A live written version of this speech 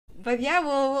But yeah,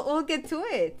 we'll get to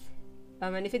it.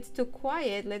 And if it's too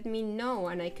quiet, let me know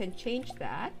and I can change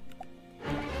that.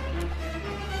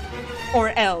 Or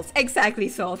else. Exactly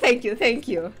so. Thank you, thank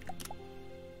you.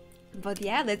 But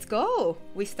yeah, let's go.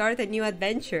 We start a new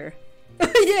adventure.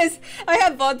 Yes, I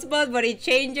have botspot, but it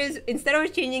changes. Instead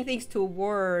of changing things to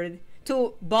word,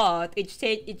 to bot, it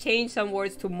changed some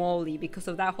words to Molly because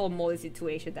of that whole Molly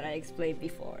situation that I explained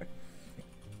before.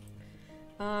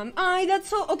 That's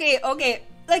so, okay.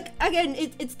 Like, again,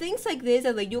 it's things like this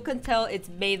that, like, you can tell it's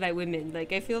made by women.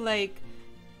 Like, I feel like,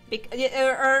 or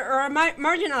a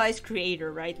marginalized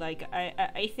creator, right? Like,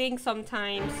 I think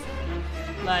sometimes,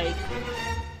 like,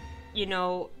 you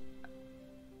know,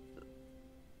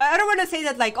 I don't want to say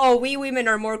that, like, oh, we women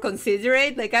are more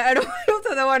considerate. Like, I don't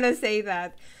want to say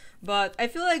that. But I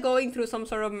feel like going through some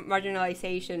sort of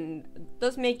marginalization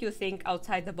does make you think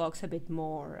outside the box a bit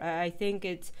more. I think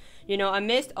it's, you know,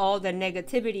 amidst all the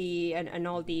negativity and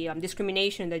all the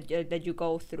discrimination that you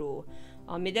go through,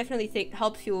 it definitely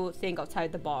helps you think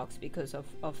outside the box because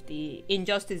of the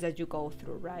injustice that you go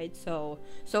through, right? So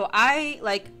I,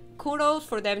 like, kudos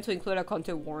for them to include a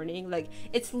content warning. Like,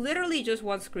 it's literally just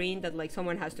one screen that, like,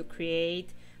 someone has to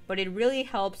create. But it really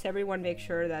helps everyone make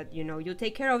sure that, you know, you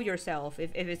take care of yourself.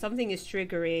 If something is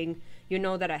triggering, you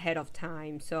know that ahead of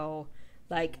time. So,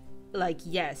 like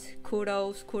yes,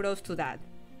 kudos to that.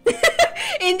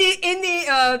 in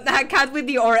the cat with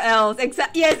the or else.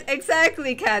 Yes,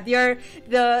 exactly, cat.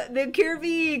 The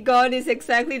Kirby gun is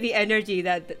exactly the energy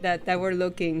that we're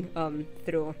looking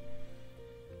through.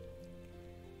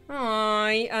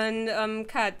 Aww, and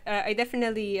cat, I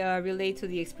definitely relate to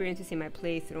the experiences in my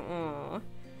playthrough. Aww.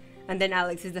 And then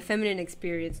Alex is the feminine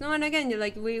experience. No, and again,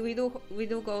 like we do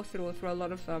go through a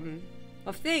lot of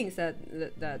things that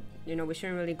you know we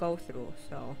shouldn't really go through.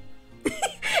 So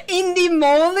indie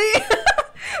Molly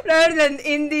rather than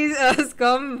indie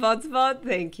scum botspot.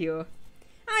 Thank you.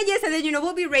 Yes, and then, you know,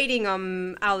 we'll be rating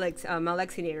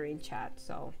Alexinator in chat.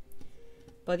 So,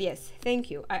 but yes, thank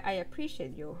you. I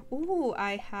appreciate you. Ooh,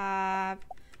 I have.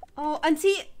 Oh, and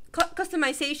see.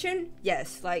 Customization,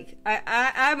 yes, like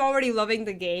I'm already loving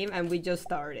the game and we just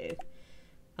started.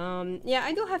 Yeah,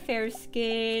 I do have fair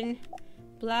skin,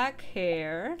 black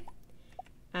hair,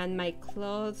 and my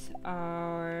clothes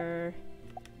are,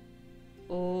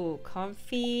 oh,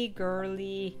 comfy,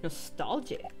 girly,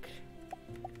 nostalgic.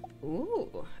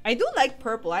 Ooh, I do like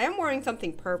purple. I am wearing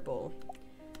something purple,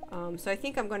 so I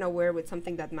think I'm gonna wear with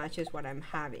something that matches what I'm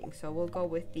having. So we'll go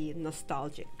with the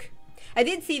nostalgic. I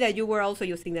did see that you were also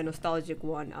using the nostalgic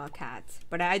one, Kat.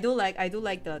 But I do like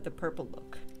the purple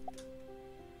look.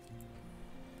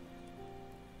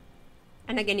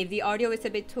 And again, if the audio is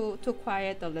a bit too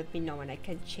quiet, they'll let me know and I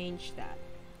can change that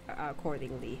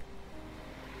accordingly.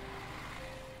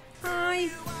 Hi.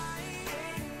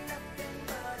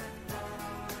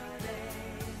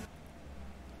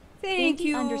 Thank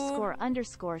you.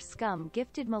 __scum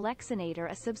gifted Malexinator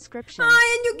a subscription.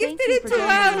 Hi, and you gifted it to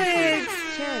Alex.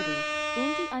 Charity.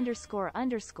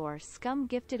 Indie__scum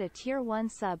gifted a tier 1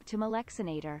 sub to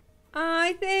Malexinator.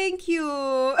 Thank you.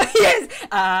 Yes,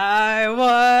 I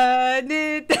want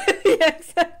it. Yeah,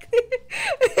 exactly.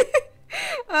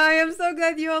 I am so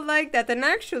glad you all like that. And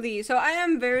actually, so I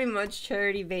am very much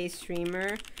charity-based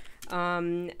streamer.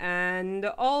 And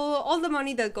all the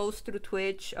money that goes through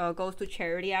Twitch goes to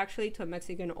charity, actually, to a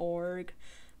Mexican org.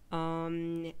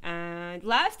 And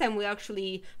last time we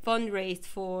actually fundraised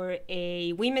for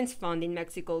a women's fund in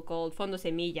Mexico called Fondo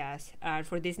Semillas. And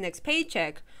for this next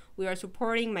paycheck, we are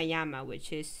supporting Mayama,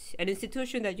 which is an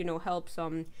institution that, you know, helps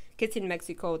kids in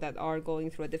Mexico that are going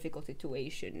through a difficult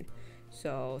situation.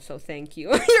 So thank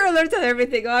you. You're alert on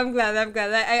everything. Oh, I'm glad.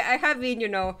 I have been, you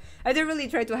know, I do really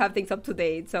try to have things up to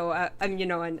date. So I'm, you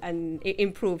know, and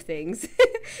improve things.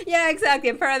 Yeah, exactly.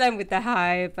 And Paradigm with the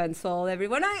hype and Soul,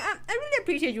 everyone. I really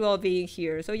appreciate you all being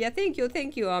here. So yeah, thank you,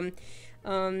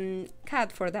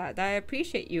 Kat, for that. I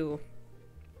appreciate you.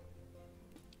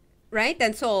 Right?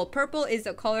 And Soul, purple is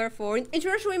a color for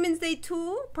International Women's Day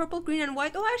too. Purple, green, and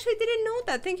white. Oh, I actually didn't know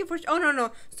that. Thank you for. Oh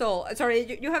no, Soul.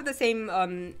 Sorry, you have the same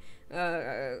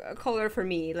color for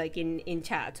me, like in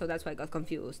chat, so that's why I got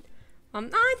confused.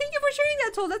 Thank you for sharing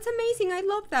that, Soul. That's amazing. I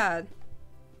love that.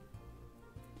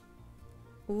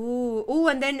 Ooh,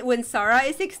 and then when Sarah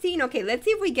is 16, okay, let's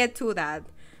see if we get to that.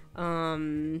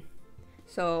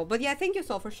 So, but yeah, thank you,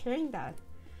 Soul, for sharing that.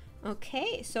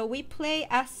 Okay, so we play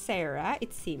as Sarah,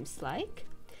 it seems like.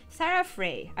 Sarah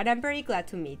Frey, and I'm very glad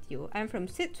to meet you. I'm from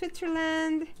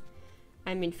Switzerland.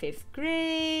 I'm in 5th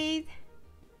grade.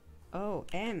 Oh,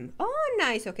 M. Oh,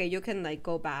 nice. Okay, you can like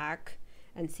go back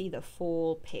and see the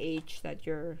full page that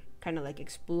you're kind of like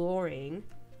exploring.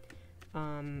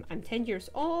 I'm 10 years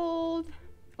old.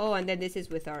 Oh, and then this is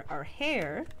with our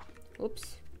hair.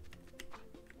 Oops.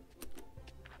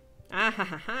 Ah ha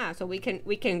ha ha. So we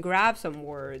can grab some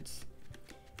words.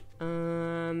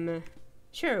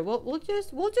 Sure. We'll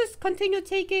just continue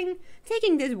taking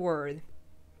this word.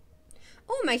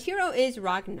 Oh, my hero is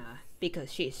Ragna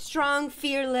because she is strong,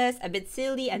 fearless, a bit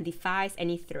silly, and defies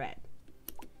any threat.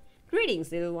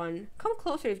 Greetings, little one. Come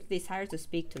closer if you desire to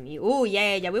speak to me. Oh,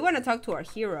 yeah. We want to talk to our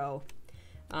hero.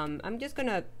 I'm just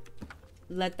gonna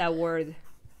let that word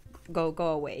go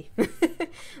away.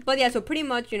 But yeah, so pretty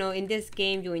much, you know, in this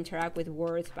game, you interact with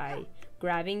words by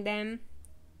grabbing them.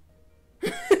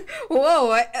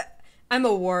 Whoa, I'm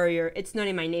a warrior. It's not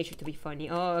in my nature to be funny.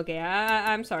 Oh, okay.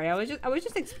 I'm sorry. I was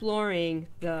just exploring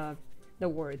the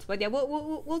words. But yeah,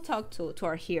 we'll talk to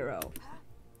our hero.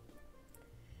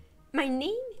 My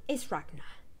name is Ragna,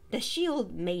 the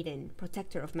Shield Maiden,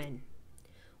 protector of men.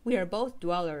 We are both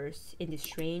dwellers in this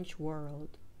strange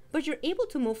world, but you're able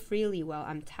to move freely while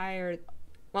I'm tied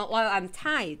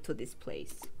to this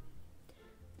place.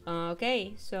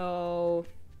 Okay, so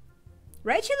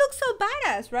right, she looks so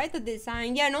badass, right? The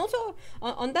design, yeah, and also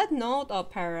on that note,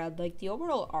 Parad, like the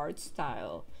overall art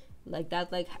style, like that,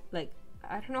 like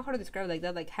I don't know how to describe it, like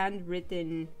that, like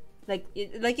handwritten. Like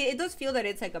it does feel that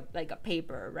it's like a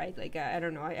paper, right? Like I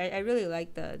don't know. I really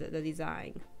like the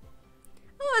design.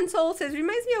 Oh, and Soul says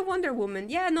reminds me of Wonder Woman.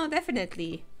 Yeah, no,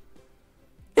 definitely.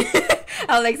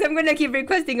 Alex, I'm gonna keep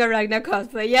requesting a Ragna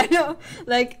cosplay. Yeah, no,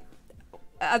 like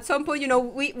at some point, you know,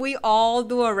 we all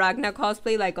do a Ragna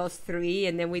cosplay, like us three,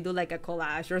 and then we do like a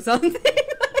collage or something.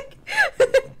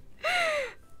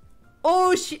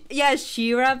 Oh, yeah,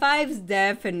 She-Ra vibes,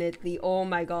 definitely. Oh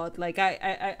my god, like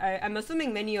I'm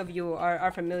assuming many of you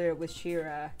are familiar with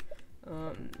She-Ra.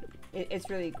 It's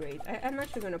really great. I'm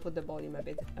actually gonna put the volume a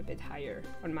bit higher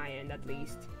on my end, at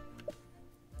least.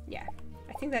 Yeah,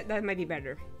 I think that might be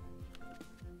better.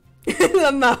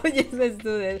 Yes, let's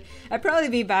do this. I'd probably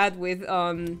be bad with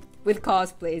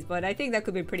cosplays, but I think that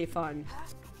could be pretty fun.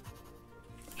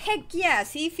 Heck yeah,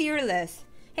 see, fearless.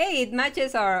 Hey, it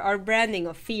matches our branding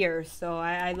of fierce, so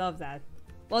I love that.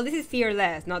 Well, this is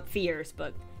fearless, not fierce,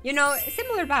 but, you know,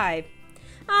 similar vibe.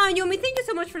 Ah, Yumi, thank you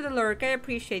so much for the lurk. I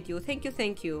appreciate you. Thank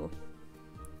you.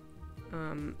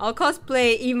 I'll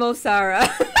cosplay Emo Sarah.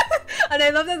 And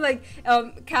I love that, like,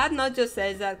 Kat not just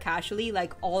says that casually,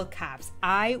 like, all caps.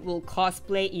 I will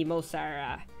cosplay Emo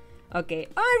Sarah. Okay.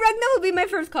 Oh, Ragna will be my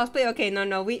first cosplay. Okay,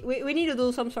 no. We need to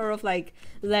do some sort of, like,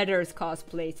 letters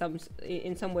cosplay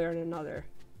in some way or another.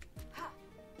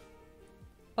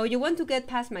 Oh, you want to get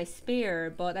past my spear,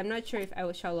 but I'm not sure if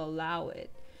I shall allow it.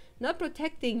 Not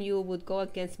protecting you would go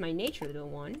against my nature, little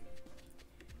one.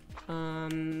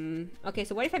 Okay,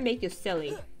 so what if I make you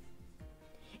silly?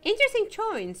 Interesting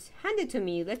choice. Hand it to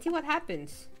me. Let's see what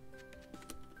happens.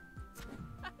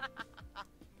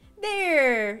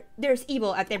 There's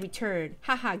evil at every turn.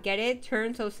 Haha, get it?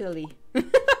 Turn so silly.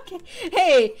 Okay.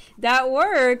 Hey, that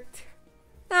worked.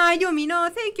 Ah, Yumi, no,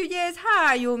 thank you. Yes,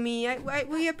 hi, Yumi.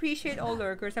 We appreciate all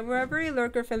lurkers, and we're a very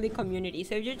lurker-friendly community.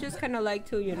 So if you just kind of like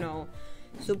to, you know,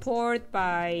 support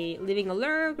by leaving a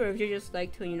lurk, or if you just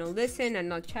like to, you know, listen and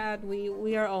not chat,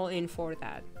 we are all in for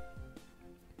that.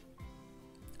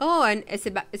 Oh, and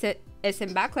SM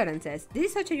Backlaran says, this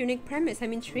is such a unique premise.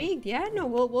 I'm intrigued. Yeah, no,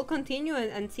 we'll continue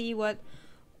and see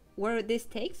where this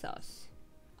takes us.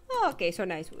 Oh, okay, so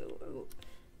nice.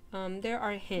 There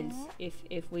are hints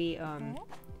if we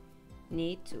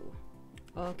need to.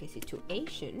 Okay,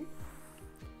 situation.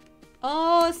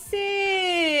 Oh,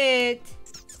 sit,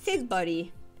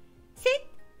 buddy. Sit.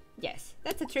 Yes,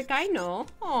 that's a trick I know.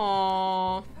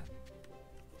 Aww.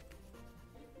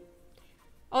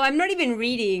 Oh, I'm not even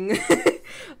reading.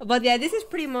 But yeah, this is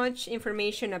pretty much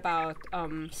information about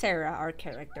Sarah, our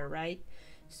character, right?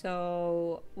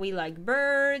 So we like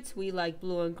birds, we like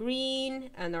blue and green,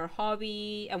 and our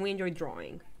hobby, and we enjoy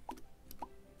drawing.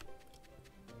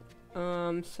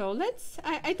 So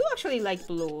I do actually like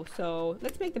blue, so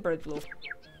let's make the bird blue.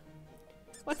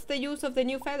 What's the use of the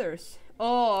new feathers?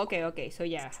 Oh, okay, so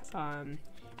yeah.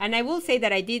 And I will say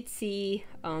that I did see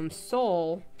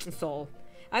Soul.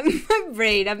 I'm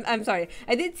afraid. I'm sorry.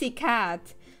 I did see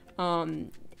Kat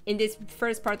in this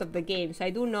first part of the game, so I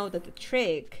do know that the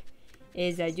trick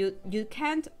is that you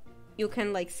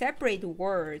can like separate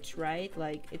words, right?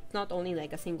 Like it's not only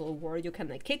like a single word. You can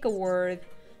like kick a word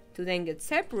to then get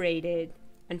separated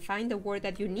and find the word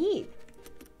that you need,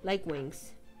 like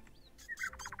wings.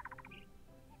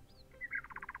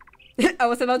 I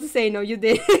was about to say no, you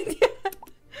did.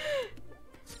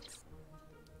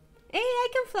 Hey, I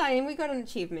can fly and we got an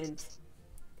achievement.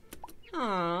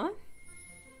 Aww.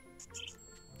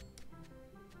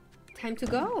 time to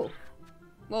go.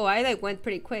 Whoa, I like went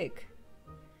pretty quick.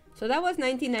 So that was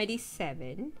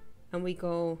 1997, and we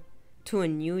go to a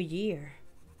new year.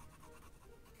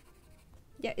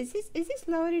 Yeah, is this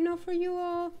loud enough for you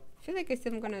all? I feel like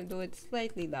I'm gonna do it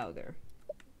slightly louder.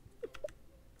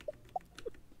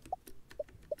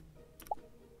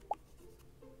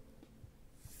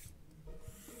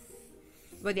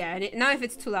 But yeah, now if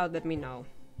it's too loud, let me know.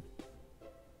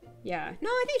 Yeah, no,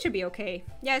 I think it should be okay.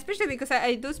 Yeah, especially because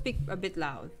I do speak a bit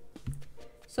loud.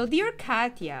 So dear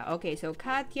Katya, okay, so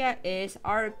Katya is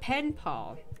our pen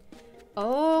pal.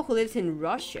 Oh, who lives in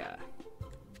Russia.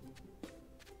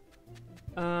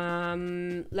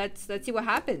 Let's see what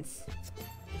happens.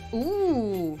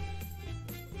 Ooh.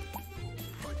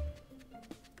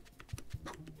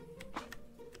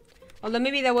 Although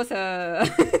maybe that was a,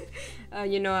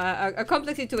 you know, a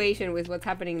complex situation with what's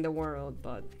happening in the world,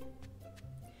 but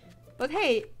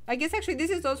hey, I guess actually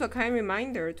this is also a kind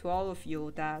reminder to all of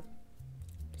you that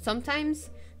sometimes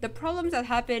the problems that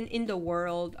happen in the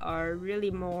world are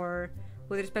really more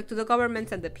with respect to the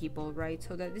governments and the people, right?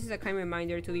 So that this is a kind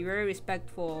reminder to be very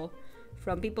respectful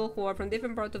from people who are from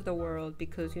different parts of the world,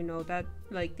 because you know that,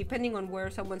 like, depending on where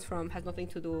someone's from has nothing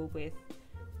to do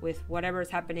with whatever is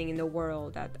happening in the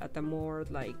world at the more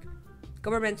like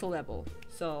governmental level.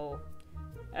 So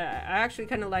I actually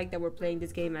kind of like that we're playing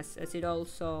this game as it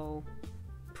also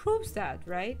proves that,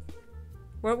 right?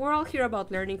 We're all here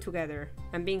about learning together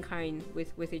and being kind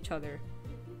with each other.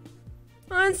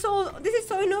 And so this is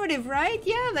so innovative, right?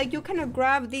 Yeah, like you kind of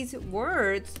grab these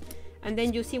words and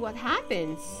then you see what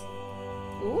happens.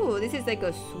 Ooh, this is like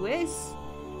a Swiss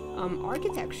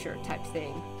architecture type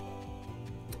thing.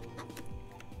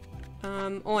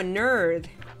 Oh, a nerd.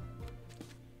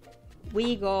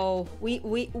 We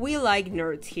like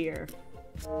nerds here.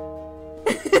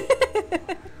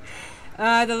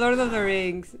 The Lord of the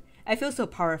Rings. I feel so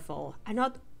powerful. I'm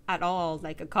not at all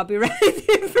like a copyright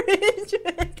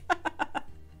infringement.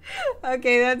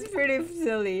 Okay, that's pretty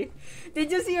silly.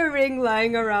 Did you see a ring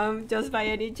lying around just by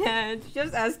any chance?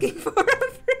 Just asking for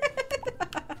a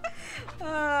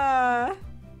friend.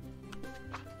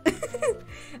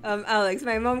 Alex,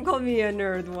 my mom called me a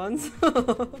nerd once.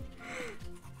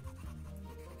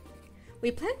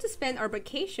 We plan to spend our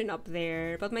vacation up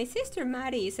there, but my sister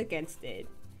Maddie is against it.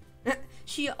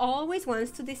 She always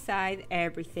wants to decide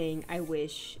everything. I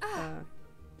wish.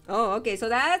 Oh, okay, so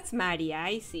that's Maddie.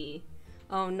 I see.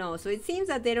 Oh no, so it seems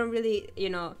that they don't really, you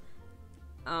know,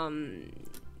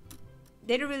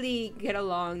 they don't really get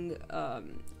along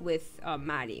with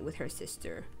Maddie, with her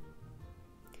sister.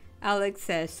 Alex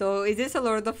says, so is this a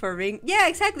Lord of the Rings? Yeah,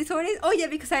 exactly. So it is. Oh yeah,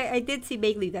 because I did see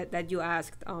vaguely that you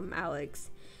asked Alex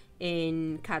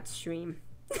in Cat's stream.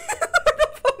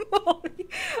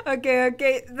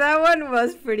 Okay, that one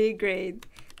was pretty great.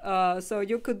 So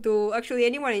you could do, actually,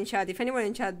 anyone in chat, if anyone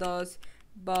in chat does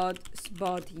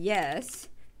Botspot yes,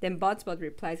 then Botspot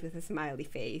replies with a smiley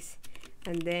face.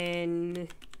 And then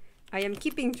I am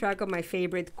keeping track of my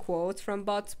favorite quotes from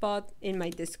Botspot in my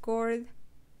Discord.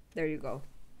 There you go.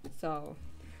 So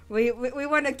we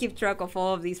want to keep track of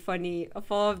all of these funny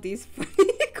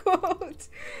quotes.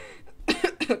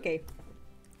 Okay,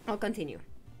 I'll continue.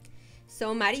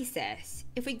 So Mari says,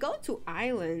 if we go to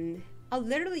Ireland, I'll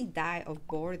literally die of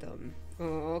boredom.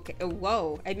 Oh, okay. Oh,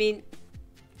 whoa. I mean,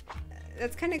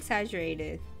 that's kind of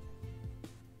exaggerated.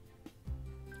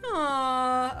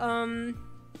 Aww.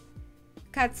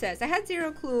 Kat says, I had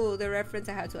zero clue the reference.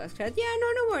 I had to ask Kat. Yeah,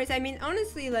 no worries. I mean,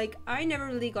 honestly, like, I never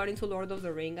really got into Lord of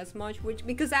the Rings as much,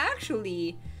 because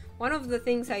actually, one of the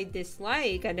things I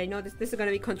dislike, and I know this is going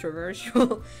to be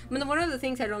controversial, but one of the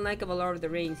things I don't like about Lord of the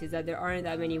Rings is that there aren't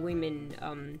that many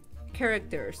women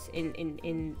characters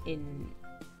in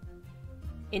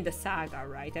the saga,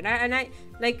 right? And I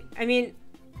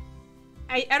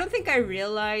don't think I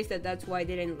realized that that's why I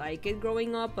didn't like it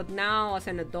growing up, but now as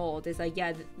an adult, it's like,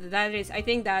 yeah, I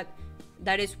think that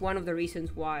is one of the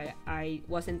reasons why I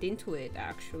wasn't into it,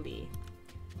 actually.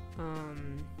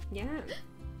 Yeah.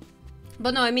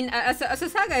 But no, I mean, as a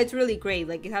saga, it's really great.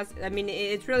 Like, it has, I mean,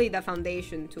 it's really the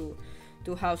foundation to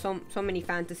how so many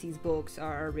fantasy books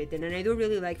are written, and I do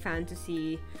really like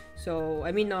fantasy. So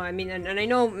I mean, and I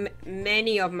know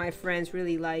many of my friends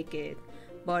really like it,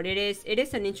 but it is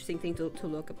an interesting thing to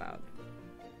look about.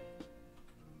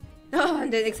 Oh,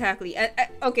 and then exactly.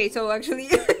 Okay, so actually,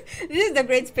 this is the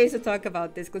great space to talk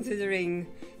about this, considering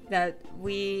that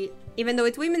even though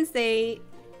it's Women's Day,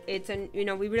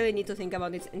 we really need to think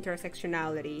about its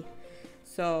intersectionality.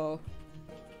 So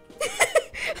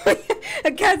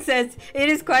a cat says it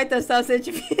is quite a sausage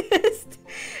fest.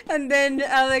 And then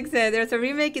Alex said, "There's a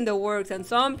remake in the works, and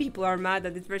some people are mad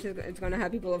that this version is gonna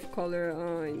have people of color."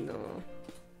 Oh, I know.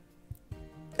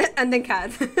 And then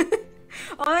Kat.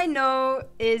 All I know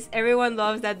is everyone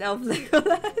loves that elf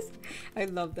Legolas. I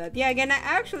love that. Yeah, again,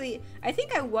 I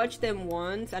think I watched them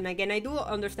once, and again, I do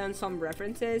understand some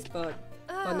references, but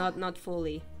not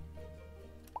fully.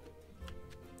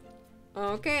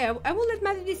 Okay, I will let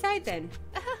Maddie decide then.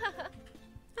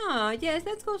 Ah, yes,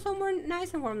 let's go somewhere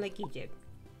nice and warm like Egypt.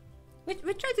 We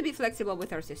try to be flexible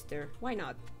with our sister. Why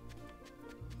not?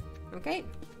 Okay.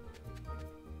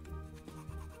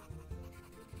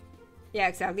 Yeah,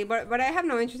 exactly. But I have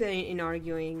no interest in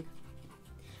arguing.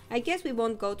 I guess we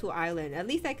won't go to Island. At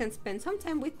least I can spend some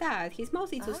time with Dad. He's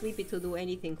mostly too sleepy to do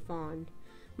anything fun.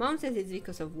 Mom says it's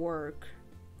because of work.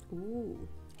 Ooh.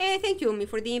 Hey, thank you, Umi,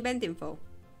 for the event info.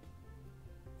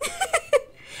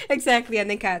 Exactly, and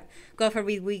then Kat. God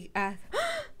forbid we add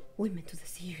women to the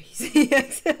series. Yeah,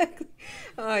 exactly.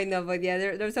 Oh, I know, but yeah,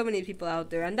 there's so many people out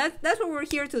there, and that's what we're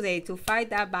here today, to fight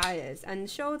that bias and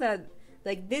show that,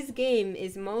 like, this game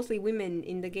is mostly women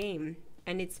in the game,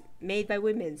 and it's made by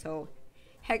women, so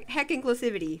heck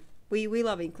inclusivity. We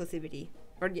love inclusivity,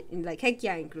 or like heck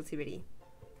yeah inclusivity.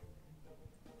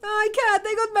 Oh, I can't.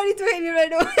 I got Maddie to hate me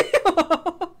right away.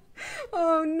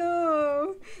 Oh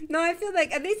no. No, I feel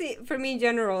like, at least for me in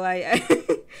general, I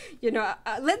you know,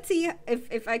 let's see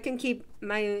if I can keep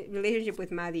my relationship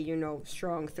with Maddie, you know,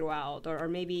 strong throughout, or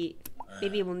maybe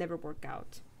it will never work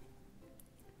out.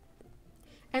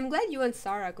 I'm glad you and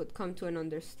Sarah could come to an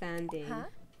understanding. Huh?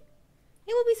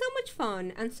 It will be so much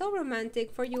fun and so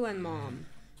romantic for you and Mom.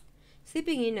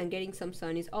 Sleeping in and getting some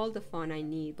sun is all the fun I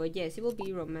need, but yes, it will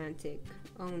be romantic.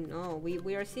 Oh no,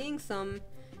 we are seeing some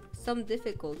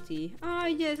difficulty. Ah,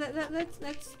 yes,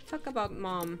 let's talk about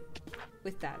Mom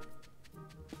with that.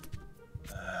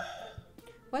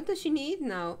 What does she need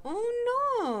now? Oh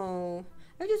no,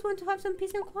 I just want to have some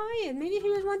peace and quiet. Maybe she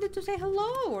just wanted to say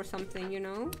hello or something, you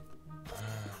know.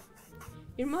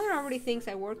 Your mother already thinks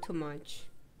I work too much,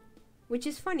 which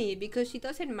is funny because she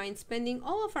doesn't mind spending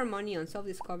all of our money on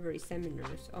self-discovery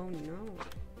seminars. Oh no.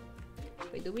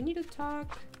 Wait, do we need to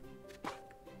talk?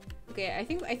 Okay, I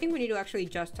think we need to actually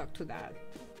just talk to Dad.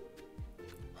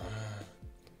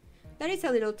 Dad is a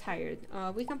little tired.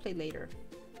 We can play later.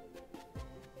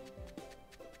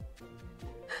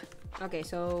 Okay,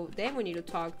 so then we need to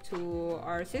talk to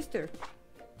our sister.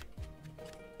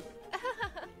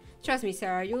 Trust me,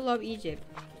 Sarah, you love Egypt.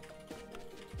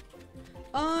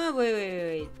 Oh,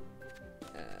 wait.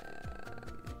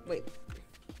 Wait.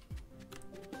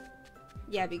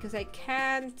 Yeah, because I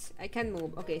can't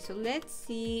move. Okay, so let's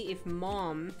see if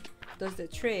Mom does the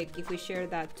trick if we share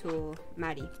that to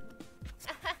Maddie.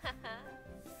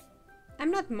 I'm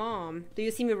not Mom. Do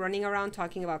you see me running around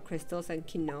talking about crystals and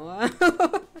quinoa?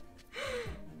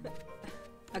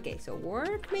 Okay, so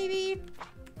work maybe?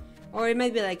 Or it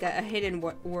might be like a hidden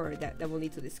word that we'll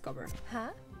need to discover.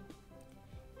 Huh?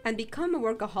 And become a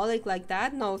workaholic like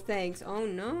that? No thanks. Oh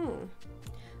no.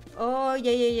 Oh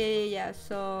yeah.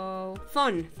 So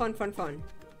fun.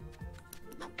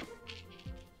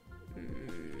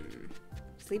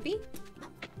 Sleepy?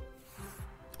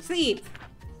 Sleep.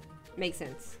 Makes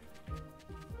sense.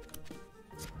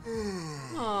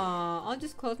 Aw, I'll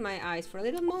just close my eyes for a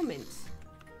little moment.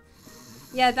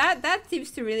 Yeah, that seems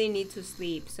to really need to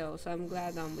sleep, so I'm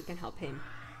glad we can help him.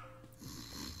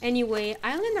 Anyway,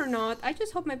 Island or not, I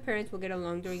just hope my parents will get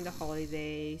along during the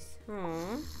holidays.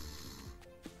 Aww.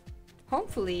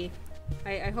 Hopefully.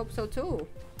 I hope so too.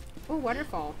 Oh,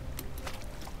 waterfall.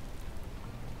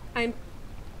 I'm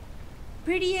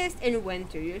prettiest in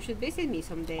winter. You should visit me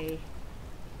someday.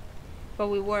 But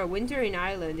we were winter in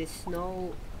Ireland is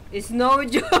no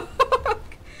joke.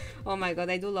 Oh my god,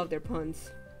 I do love their puns.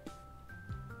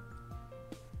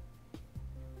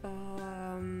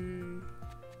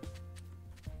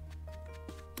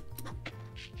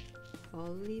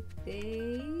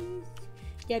 Holidays.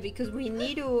 Yeah, because we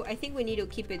need to. I think we need to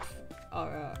keep it.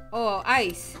 Oh,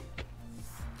 ice.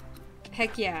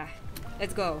 Heck yeah,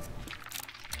 let's go.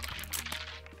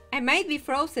 I might be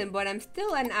frozen, but I'm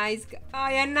still an ice guy. Oh,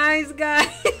 yeah, nice guy.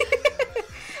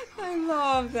 I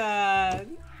love that.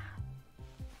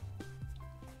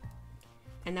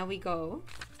 And now we go.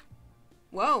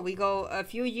 Whoa, we go a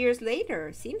few years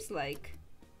later, seems like.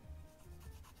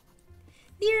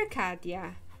 Dear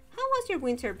Katya, how was your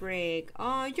winter break?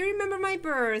 Oh, you remember my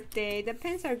birthday. The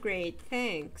pens are great,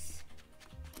 thanks.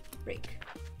 Break.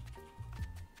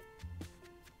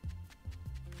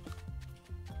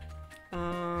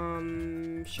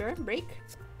 Sure, break.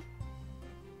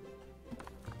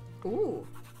 Ooh.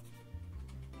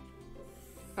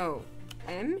 Oh,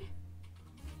 M?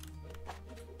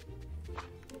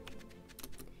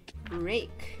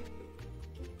 break.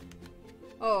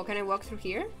 Oh, can I walk through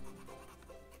here?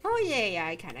 Oh yeah,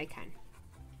 I can.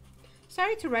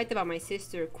 Sorry to write about my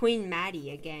sister, Queen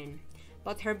Maddie, again.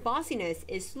 But her bossiness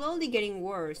is slowly getting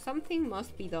worse. Something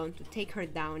must be done to take her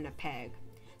down a peg.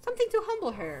 Something to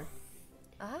humble her.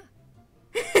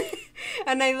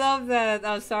 And I love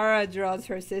that Sarah draws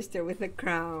her sister with a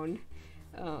crown.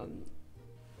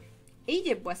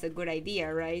 Egypt was a good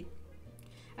idea, right?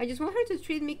 I just want her to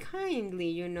treat me kindly,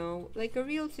 you know, like a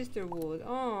real sister would.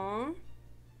 Aww.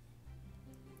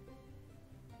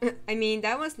 I mean,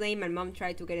 that was lame and Mom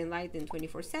tried to get enlightened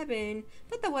 24/7,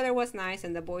 but the weather was nice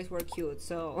and the boys were cute,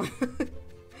 so...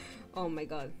 Oh my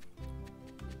god.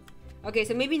 Okay,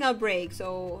 so maybe not break,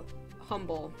 so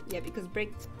humble. Yeah, because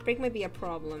break might be a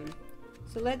problem.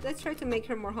 So let's try to make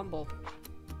her more humble.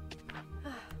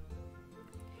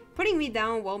 Putting me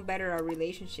down won't better our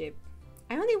relationship.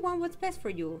 I only want what's best for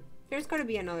you. There's gotta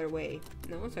be another way.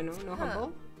 No, so no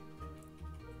humble?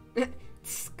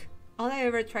 All I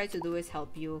ever try to do is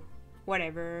help you.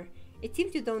 Whatever. It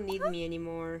seems you don't need me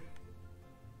anymore.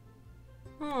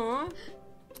 Aww.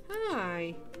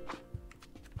 Hi.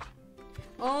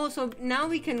 Oh, so now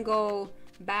we can go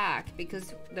back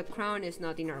because the crown is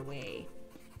not in our way.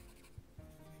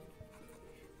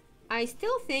 I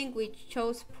still think we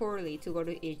chose poorly to go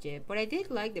to Egypt, but I did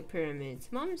like the pyramids.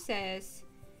 Mom says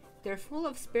they're full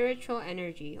of spiritual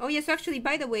energy. Oh yes, actually,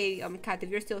 by the way, Kat, if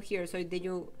you're still here, so did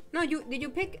you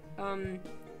pick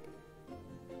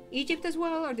Egypt as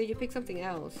well, or did you pick something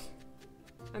else?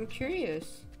 I'm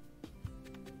curious.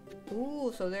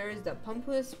 Ooh, so there is the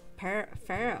pompous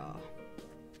pharaoh.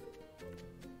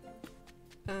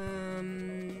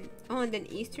 Oh, and then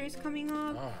Easter is coming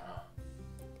up.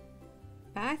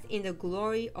 Bath in the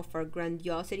glory of our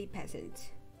grandiosity,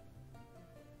 peasant.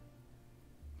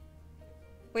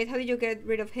 Wait, how did you get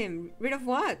rid of him? Rid of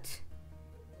what?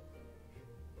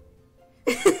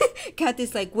 Kat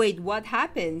is like, wait, what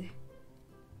happened?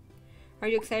 Are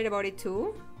you excited about it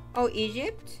too? Oh,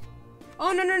 Egypt?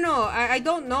 Oh, no. I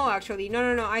don't know, actually.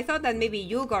 No. I thought that maybe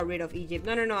you got rid of Egypt.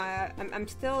 No. I'm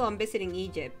still visiting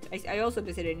Egypt. I also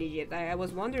visited Egypt. I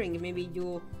was wondering if maybe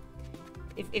you...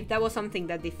 If that was something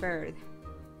that differed.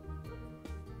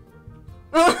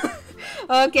 Oh,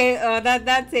 okay.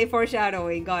 That's a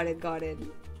foreshadowing. Got it.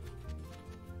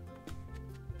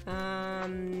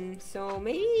 So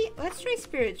maybe let's try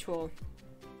spiritual.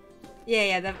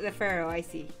 Yeah, the pharaoh. I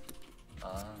see.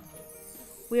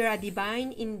 We are a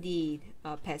divine indeed,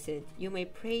 peasant. You may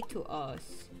pray to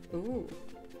us. Ooh.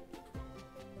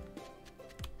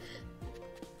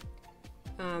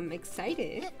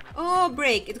 Excited. Oh,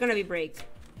 break. It's gonna be break.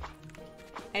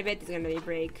 I bet it's gonna be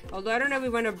break. Although I don't know if we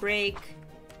want to break.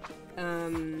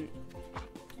 Oh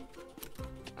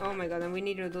my god, and we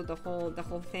need to do the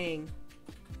whole thing.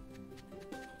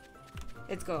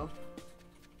 Let's go.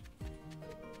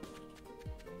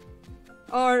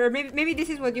 Or maybe this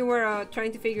is what you were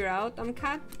trying to figure out,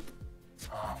 Kat?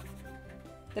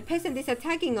 The peasant is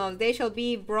attacking us. They shall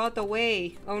be brought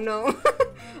away. Oh no.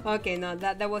 Okay, no,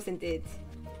 that wasn't it.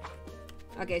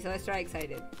 Okay, so let's try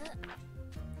excited.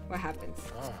 What happens?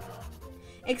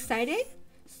 Excited?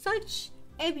 Such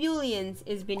ebullience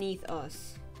is beneath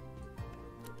us.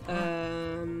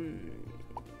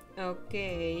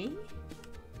 Okay.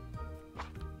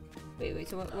 Wait,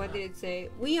 so what did it say?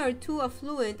 We are too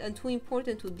affluent and too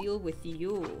important to deal with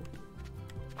you.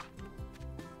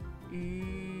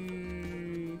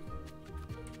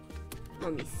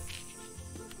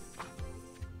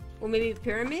 Or maybe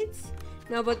pyramids?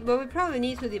 No, but we probably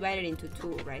need to divide it into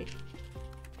two, right?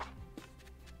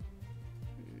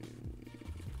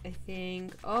 I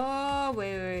think... Oh,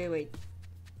 wait.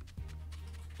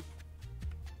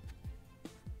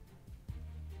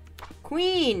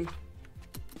 Queen!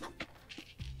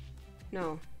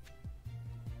 No.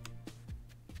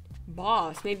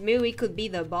 Boss. Maybe we could be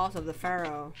the boss of the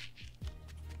pharaoh.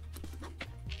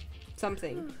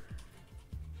 Something.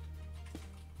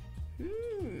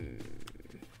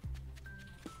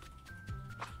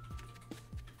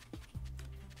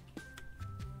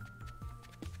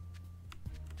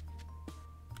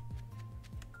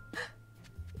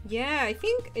 Yeah, I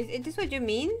think... Is this what you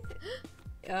mean?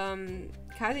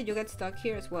 Kat, did you get stuck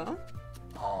here as well?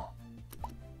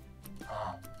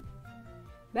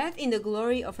 Bath in the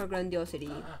glory of her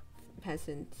grandiosity,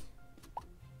 peasant.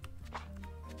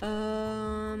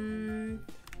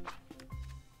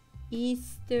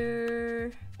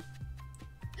 Easter.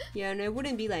 Yeah, no, it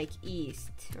wouldn't be like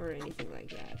East or anything like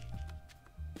that.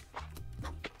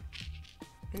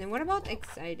 And then what about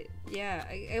excited? Yeah,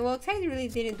 well, excited really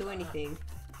didn't do anything.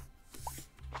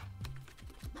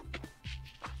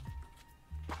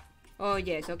 Oh,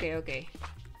 yes. Okay, okay.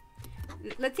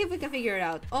 Let's see if we can figure it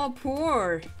out. Oh,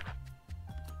 poor.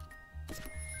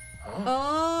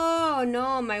 Oh,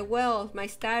 no. My wealth, my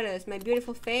status, my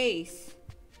beautiful face.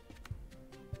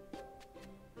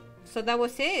 So that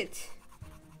was it.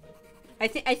 I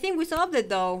think we solved it,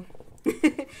 though.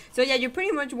 So yeah, you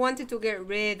pretty much wanted to get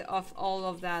rid of all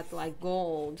of that like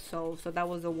gold. So that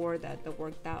was the word that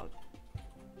worked out.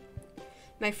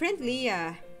 My friend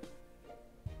Leah.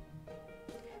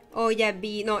 Oh yeah,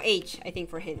 B, no, H, I think,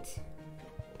 for hint.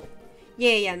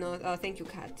 Yeah, no, thank you,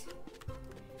 Kat.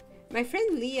 My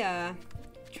friend Leah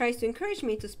tries to encourage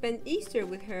me to spend Easter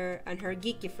with her and her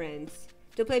geeky friends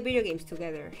to play video games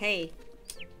together. Hey.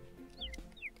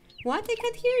 What? I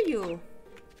can't hear you.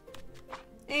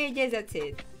 Hey, yes, that's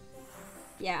it.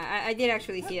 Yeah, I did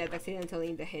actually see that accidentally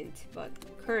in the hint, but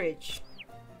courage.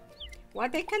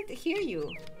 What? I can't hear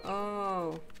you.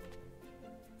 Oh.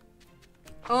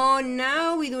 Oh,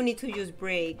 now we do need to use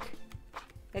break.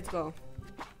 Let's go.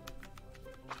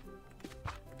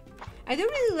 I don't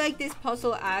really like this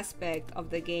puzzle aspect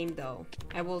of the game, though.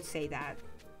 I will say that.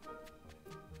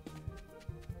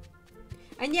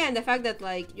 And yeah, and the fact that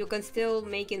like you can still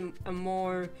make it a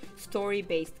more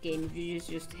story-based game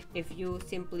if you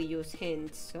simply use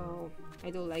hints. So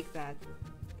I do like that.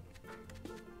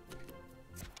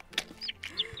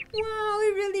 Wow,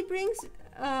 it really brings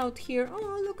out here.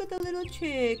 Oh, look at the little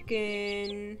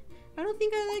chicken. I don't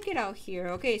think I like it out here.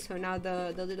 Okay, so now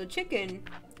the little chicken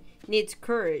needs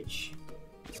courage.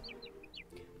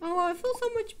 Oh, I feel so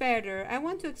much better. I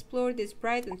want to explore this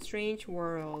bright and strange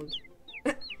world.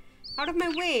 Out of my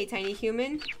way, tiny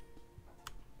human.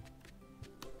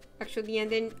 Actually,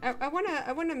 and then I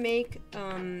wanna make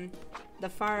the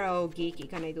pharaoh geeky.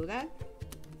 Can I do that?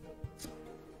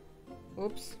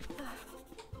 Oops.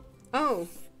 Oh,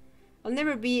 I'll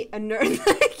never be a nerd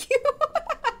like you.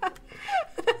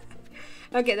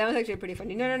 Okay, that was actually pretty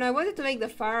funny. No, I wanted to make the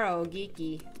pharaoh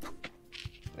geeky.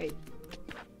 Wait,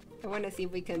 I want to see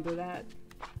if we can do that.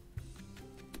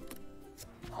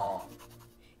 Oh.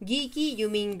 Geeky, you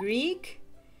mean Greek?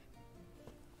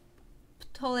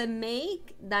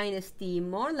 Ptolemaic dynasty,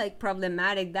 more like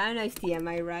problematic dynasty, am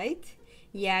I right?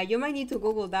 Yeah, you might need to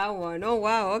Google that one. Oh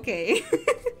wow, okay.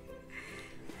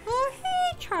 Oh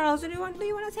hey Charles, do you want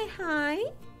to say hi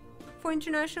for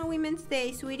International Women's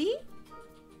Day, sweetie?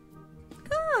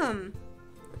 Come.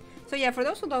 So yeah, for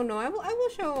those who don't know, I will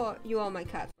show you all my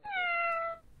cats.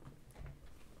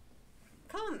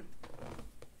 Come.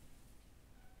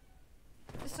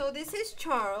 So this is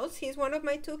Charles. He's one of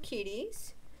my two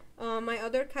kitties. My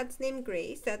other cat's named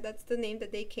Grace. That's the name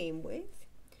that they came with.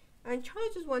 And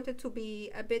Charles just wanted to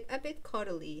be a bit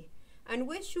cuddly and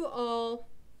wish you all,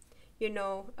 you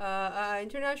know,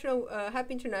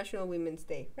 happy International Women's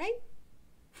Day, right?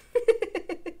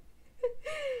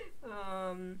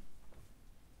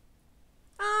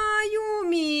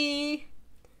 Yumi.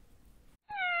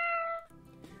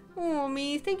 Oh,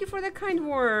 me, thank you for the kind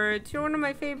words. You're one of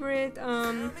my favorite,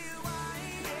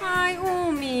 Hi,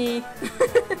 Umi.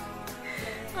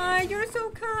 Hi, you're so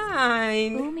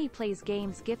kind. Umi Plays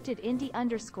Games gifted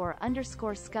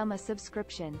indie__scum a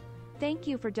subscription. Thank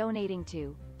you for donating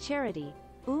to charity.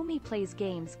 Umi Plays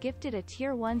Games gifted a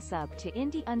tier 1 sub to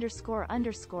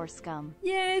indie__scum.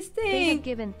 Yes, They have thank.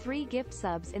 given 3 gift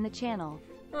subs in the channel.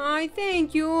 I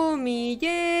thank you, Umi.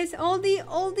 Yes, all the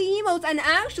emotes, and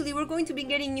actually, we're going to be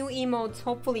getting new emotes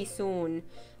hopefully soon.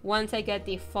 Once I get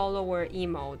the follower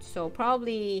emote, so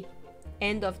probably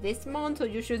end of this month. So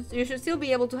you should still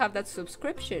be able to have that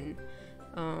subscription.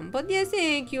 But yes,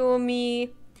 thank you,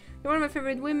 Umi. You're one of my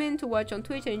favorite women to watch on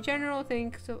Twitch and in general.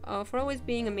 Thanks for always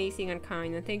being amazing and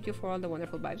kind, and thank you for all the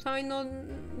wonderful vibes. I know,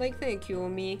 like, thank you,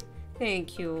 Umi.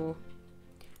 Thank you.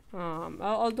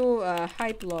 I'll do a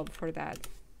hype love for that.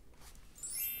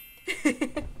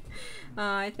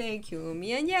 Thank you,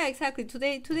 Umi. And yeah, exactly.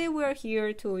 Today we're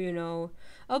here to, you know,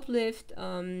 uplift,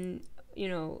 you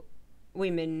know,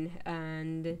 women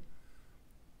and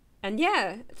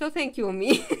yeah. So thank you,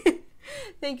 Umi.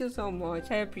 Thank you so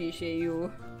much. I appreciate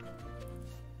you.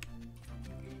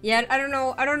 Yeah, I don't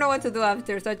know what to do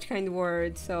after such kind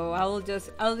words. So I'll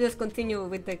just continue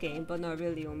with the game. But no,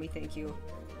 really, Umi, thank you.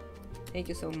 Thank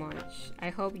you so much. I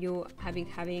hope you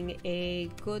having a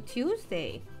good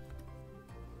Tuesday.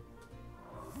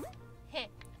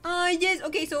 Yes,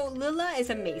 okay, so Lila is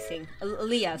amazing.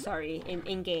 Leah, sorry,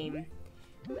 in game.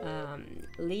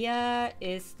 Leah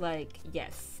is like,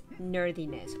 yes,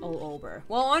 nerdiness all over.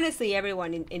 Well, honestly,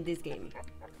 everyone in this game.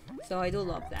 So I do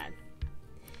love that.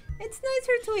 It's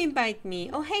nicer to invite me.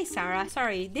 Oh, hey, Sarah.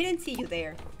 Sorry, didn't see you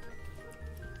there.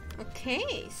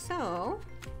 Okay, so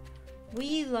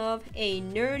we love a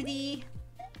nerdy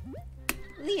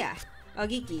Leah. Oh,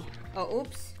 Geeky. Oh,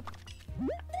 oops.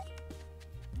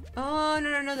 Oh,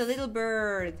 no, the little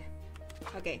bird.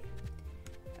 Okay.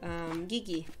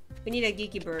 Geeky. We need a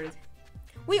geeky bird.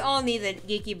 We all need a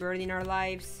geeky bird in our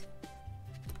lives.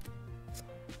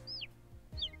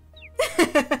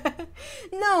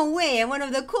 No way, I'm one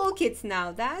of the cool kids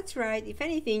now. That's right. If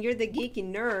anything, you're the geeky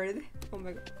nerd. Oh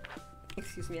my god.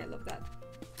 Excuse me, I love that.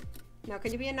 Now,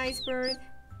 can you be a nice bird?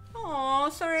 Oh,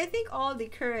 sorry, I think all the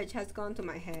courage has gone to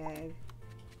my head.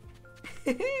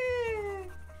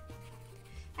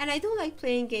 And I do like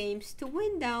playing games to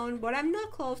win down, but I'm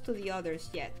not close to the others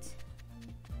yet.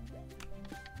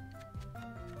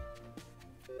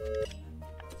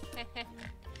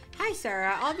 Hi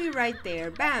Sarah, I'll be right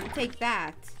there. Bam, take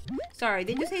that. Sorry,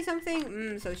 did you say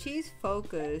something? So she's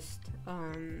focused.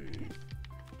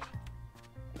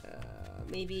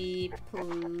 Maybe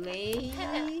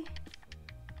play?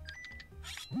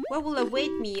 What will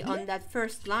await me on that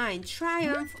first line?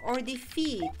 Triumph or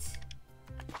defeat?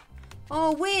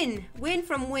 Oh, win! Win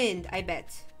from wind, I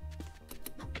bet.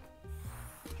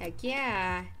 Heck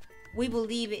yeah. We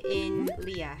believe in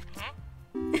Leah.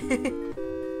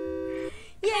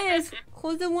 Yes!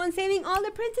 Who's the one saving all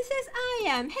the princesses? I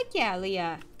am! Heck yeah,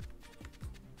 Leah!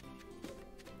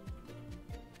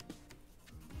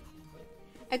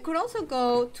 I could also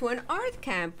go to an art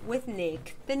camp with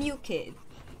Nick, the new kid.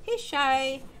 He's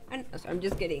shy and... Oh, sorry, I'm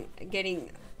just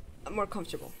getting more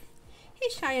comfortable.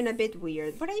 He's shy and a bit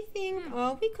weird, but I think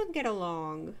we could get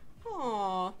along.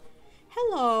 Aww.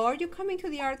 Hello, are you coming to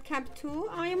the art camp too?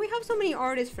 And we have so many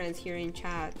artist friends here in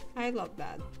chat. I love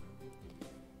that.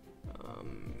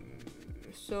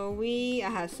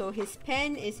 So his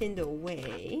pen is in the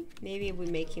way. Maybe we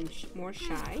make him more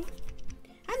shy.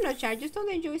 I'm not shy, I just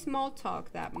don't enjoy small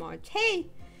talk that much. Hey!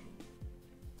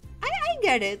 I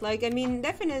get it. Like, I mean,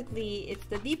 definitely it's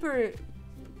the deeper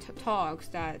talks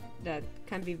that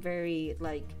can be very,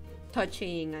 like,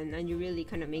 touching and you really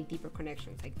kind of make deeper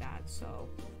connections like that. So,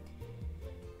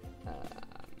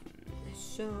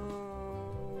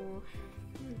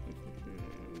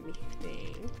 let me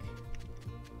think.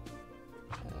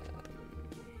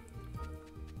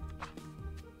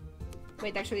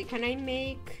 Wait, actually, can I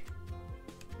make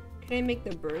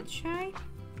the bird shy?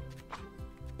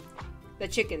 The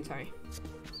chicken, sorry.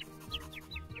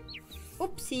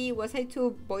 Oopsie, was I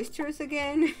too boisterous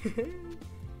again?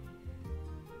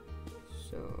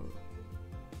 So...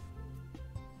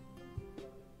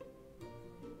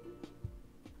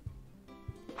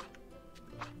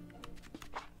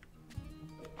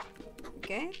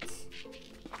 Get...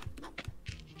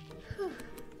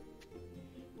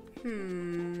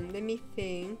 let me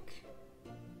think.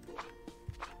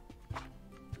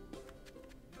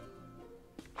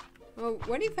 Oh,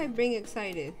 what if I bring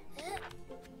excited?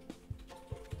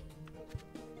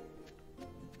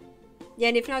 Yeah,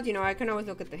 and if not, you know, I can always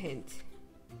look at the hint.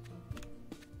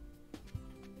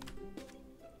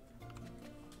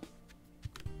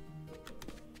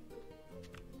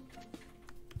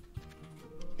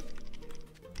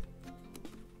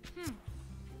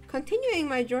 Continuing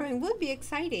my drawing would be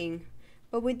exciting,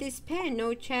 but with this pen,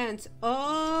 no chance.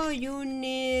 Oh, you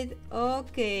need...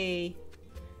 Okay.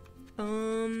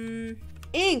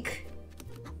 Ink!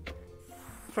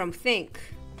 From Think.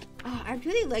 Oh, I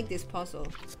really like this puzzle.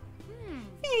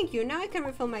 Thank you, now I can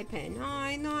refill my pen. Oh,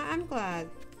 I know, I'm glad.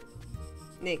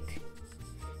 Nick.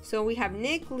 So we have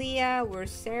Nick, Leah, we're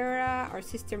Sarah, our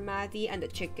sister Maddie, and the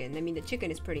chicken. I mean, the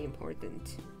chicken is pretty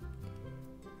important.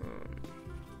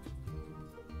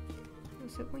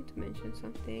 Was I going to mention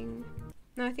something?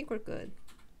 No, I think we're good.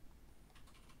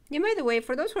 Yeah, by the way,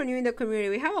 for those who are new in the community,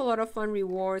 we have a lot of fun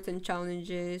rewards and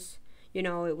challenges, you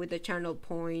know, with the channel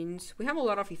points. We have a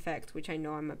lot of effects, which I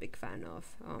know I'm a big fan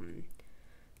of.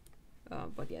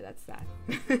 But yeah, that's that.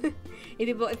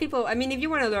 if people, I mean, if you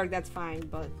want to lurk, that's fine,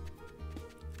 but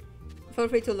feel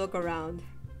free to look around.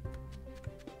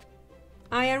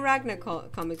 I am Ragna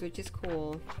comics, which is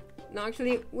cool. No,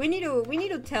 actually, we need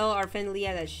to tell our friend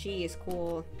Leah that she is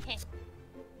cool.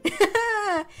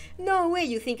 No way,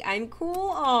 you think I'm cool?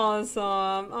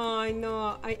 Awesome. Oh,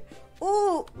 no.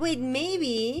 Oh, wait,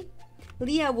 maybe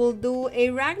Leah will do a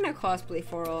Ragna cosplay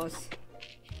for us.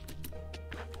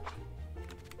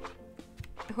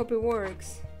 I hope it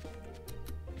works.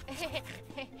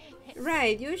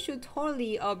 Right, you should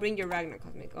totally bring your Ragna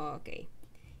cosmic. Oh, okay.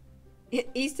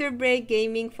 Easter break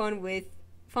gaming fun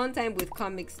time with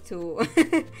comics too.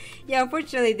 Yeah,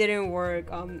 unfortunately it didn't work,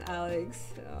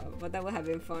 Alex. But that would have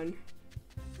been fun.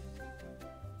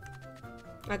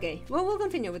 Okay, well, we'll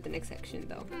continue with the next section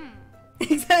though.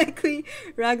 Exactly.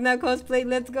 Ragna cosplay,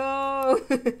 let's go.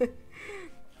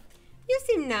 You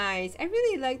seem nice. I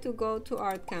really like to go to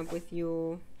art camp with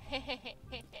you.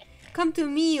 Come to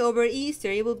me over Easter.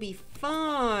 It will be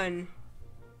fun.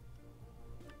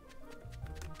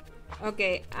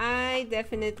 Okay, I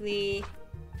definitely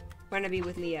wanna be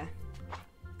with Leah.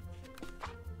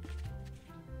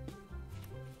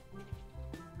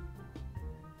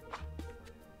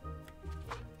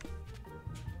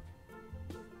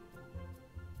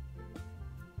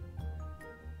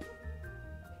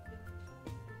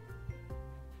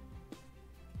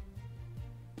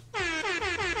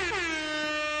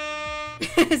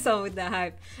 So with the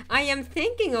hype, I am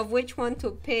thinking of which one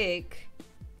to pick.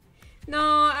 No,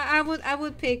 I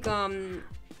would pick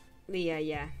Leah.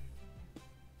 Yeah.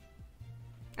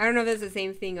 I don't know if it's the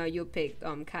same thing or you picked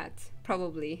Kat.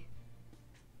 Probably.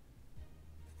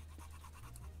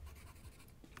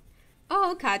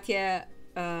 Oh, Katya.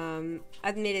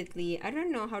 Admittedly, I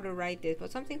don't know how to write this,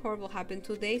 but something horrible happened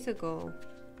 2 days ago.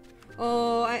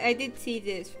 Oh, I did see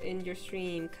this in your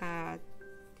stream, Kat.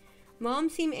 Mom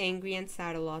seemed angry and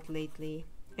sad a lot lately.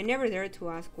 I never dared to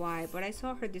ask why, but I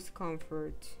saw her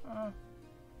discomfort.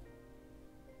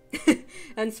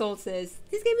 And Soul says,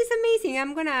 this game is amazing.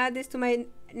 I'm gonna add this to my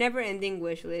never-ending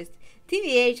wish list.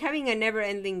 TVH, having a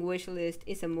never-ending wish list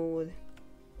is a mood.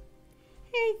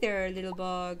 Hey there, little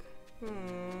bug.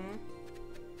 Aww.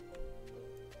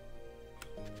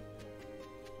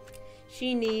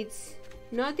 She needs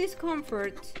not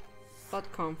discomfort,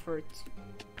 but comfort.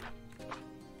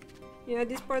 Yeah,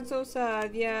 this part's so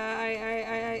sad. Yeah,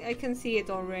 I can see it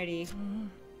already.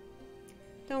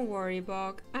 Don't worry,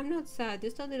 Bog. I'm not sad,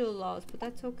 just a little lost, but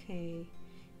that's okay.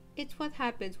 It's what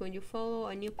happens when you follow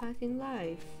a new path in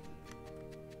life.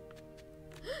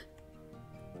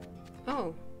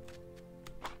 Oh.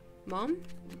 Mom?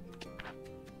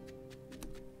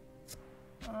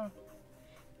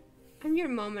 I'm your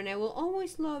mom and I will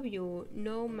always love you,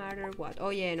 no matter what.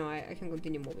 Oh yeah, no, I can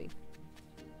continue moving.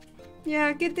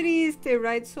 Yeah, get triste,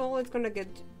 right, Soul? It's gonna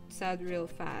get sad real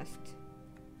fast.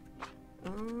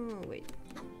 Oh, wait.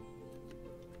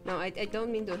 No, I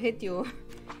don't mean to hit you.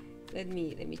 let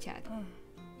me chat.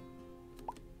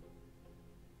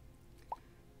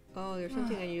 Oh, there's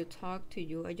something I need to talk to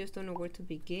you. I just don't know where to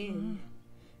begin.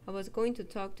 I was going to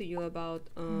talk to you about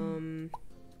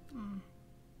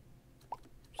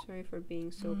sorry for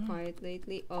being so quiet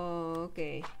lately. Oh,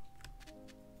 okay.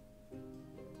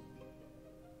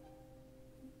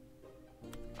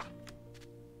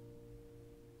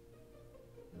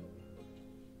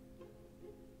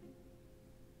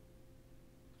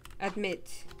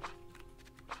 Admit.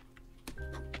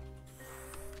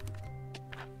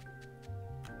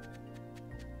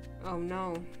 Oh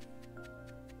no.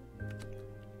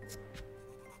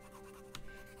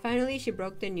 Finally, she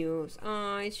broke the news.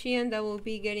 She and I will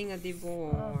be getting a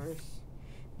divorce.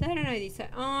 That and I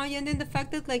decided. Oh, yeah, and then the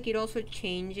fact that like it also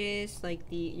changes, like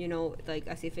the like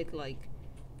as if it like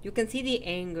you can see the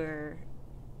anger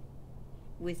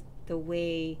with the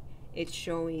way it's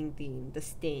showing the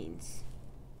stains.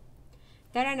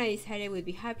 That and I decided we'd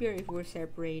be happier if we're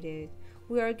separated.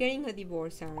 We are getting a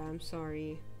divorce, Sarah. I'm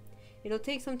sorry. It'll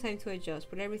take some time to adjust,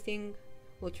 but everything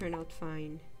will turn out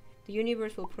fine. The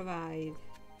universe will provide.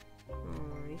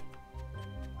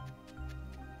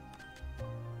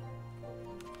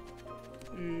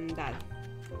 Dad.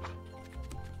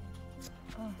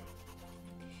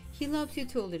 He loves you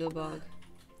too, little bug.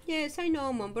 Yes, I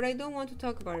know, Mom, but I don't want to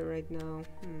talk about it right now.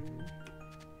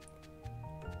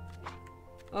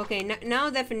 Okay, now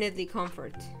definitely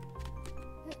comfort.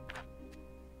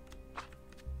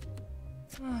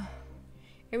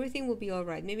 Everything will be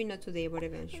alright. Maybe not today, but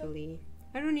eventually.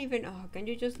 I don't even... Oh, can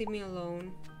you just leave me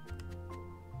alone?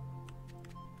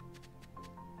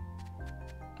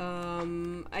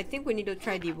 I think we need to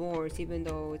try divorce, even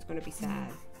though it's gonna be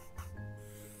sad.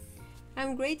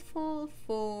 I'm grateful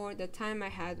for the time I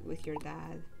had with your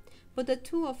dad. But the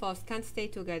two of us can't stay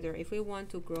together if we want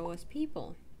to grow as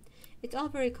people. It's all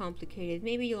very complicated.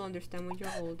 Maybe you'll understand when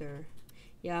you're older.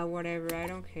 Yeah, whatever. I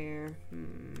don't care.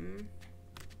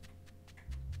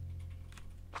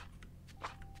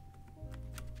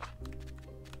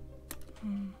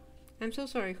 I'm so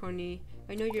sorry, honey.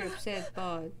 I know you're upset,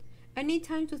 but I need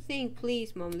time to think.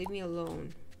 Please, Mom, leave me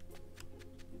alone.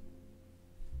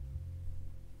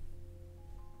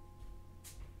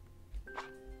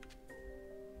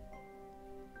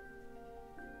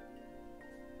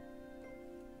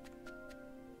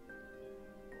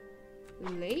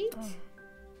 Late?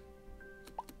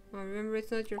 Oh, remember,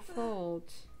 it's not your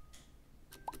fault.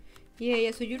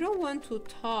 Yeah, so you don't want to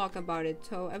talk about it,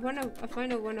 so I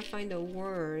wanna find a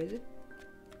word.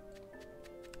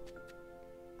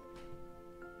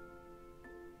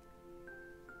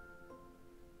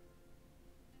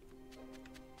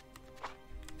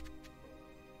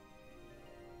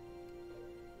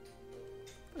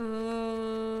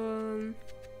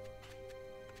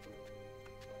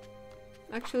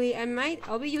 Actually,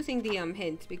 I'll be using the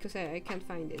hint because I can't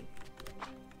find it.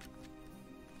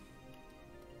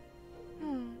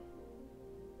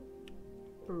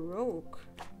 Broke.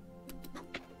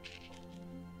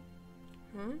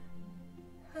 Huh?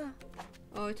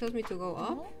 Oh, it tells me to go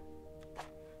up?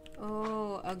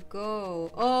 Oh, a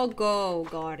go. Oh, go.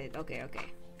 Got it. Okay,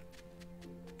 okay.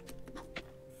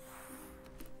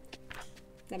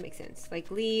 That makes sense.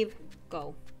 Like, leave,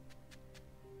 go.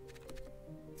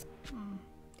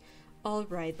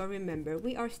 Alright, but remember,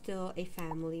 we are still a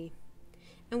family.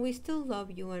 And we still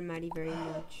love you and Maddie very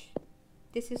much.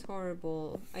 This is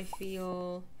horrible. I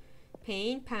feel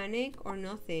pain, panic, or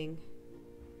nothing.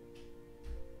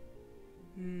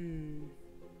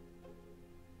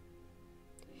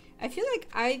 I feel like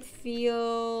I'd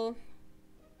feel...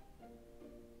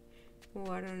 Oh,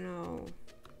 I don't know.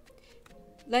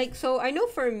 Like, so I know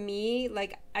for me,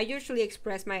 like, I usually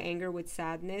express my anger with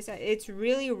sadness. It's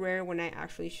really rare when I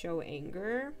actually show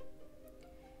anger.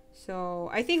 So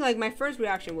I think like my first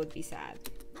reaction would be sad,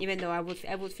 even though I would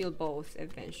feel both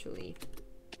eventually.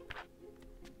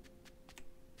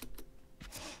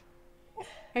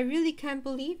 I really can't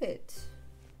believe it.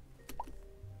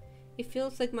 It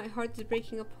feels like my heart is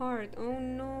breaking apart. Oh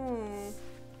no.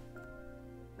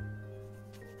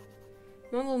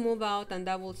 Mom will move out and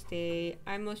Dad will stay.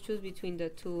 I must choose between the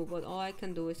two, but all I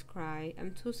can do is cry.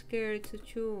 I'm too scared to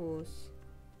choose.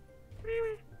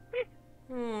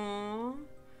 Aww.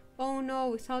 Oh no,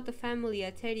 without the family,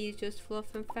 a teddy is just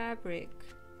fluff and fabric.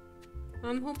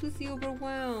 I'm hopelessly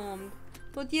overwhelmed.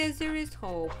 But yes, there is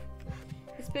hope.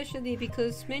 Especially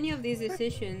because many of these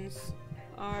decisions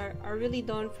are really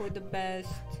done for the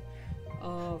best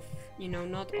of, you know,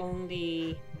 not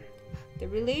only the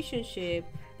relationship,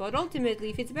 but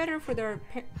ultimately, if it's better for their,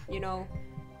 you know,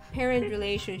 parent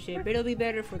relationship, it'll be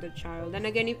better for the child. And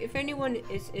again, if anyone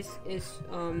is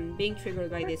being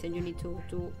triggered by this and you need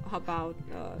to hop out,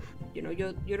 you know,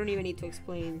 you don't even need to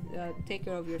explain. Take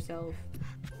care of yourself.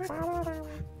 Oh,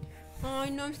 I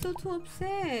know, I'm still too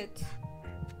upset.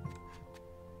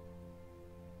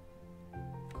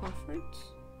 Comfort.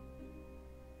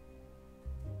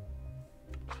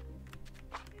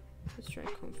 Let's try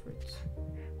comfort.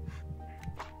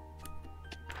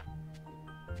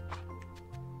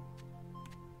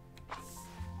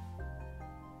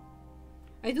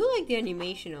 I do like the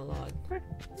animation a lot.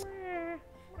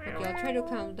 Okay, I'll try to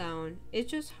calm down. It's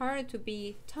just hard to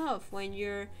be tough when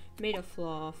you're made of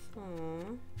fluff.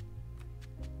 Aww.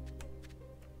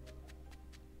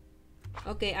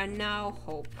 Okay, and now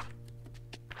hope.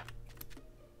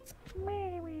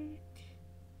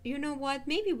 You know what?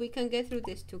 Maybe we can get through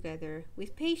this together.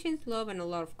 With patience, love, and a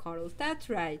lot of cuddles. That's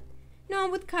right. No,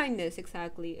 with kindness,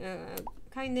 exactly.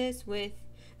 Kindness with...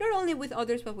 not only with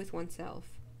others, but with oneself.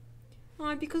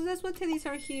 Because that's what teddies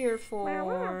are here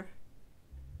for.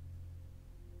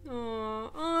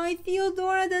 Aw,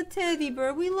 Theodora the teddy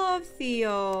bear. We love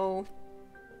Theo.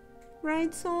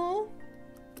 Right, Soul?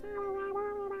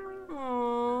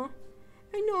 Aw.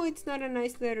 I know it's not a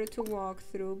nice letter to walk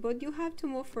through, but you have to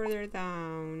move further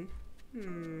down.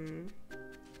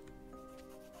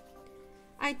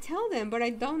 I tell them, but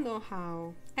I don't know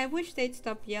how. I wish they'd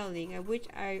stop yelling. I wish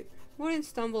I wouldn't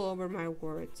stumble over my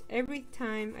words. Every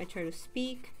time I try to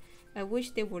speak, I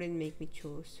wish they wouldn't make me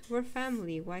choose. We're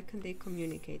family. Why can't they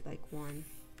communicate like one?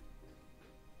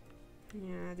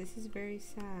 Yeah, this is very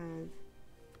sad.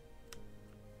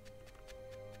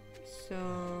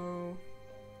 So...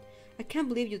 I can't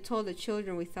believe you told the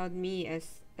children without me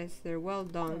as they're well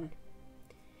done.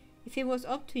 If it was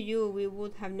up to you, we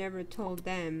would have never told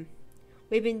them.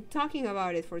 We've been talking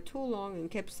about it for too long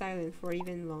and kept silent for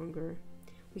even longer.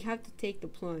 We have to take the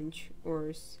plunge,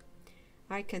 or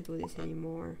I can't do this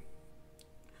anymore.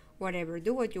 Whatever,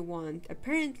 do what you want.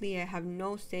 Apparently, I have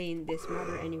no say in this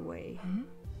matter anyway.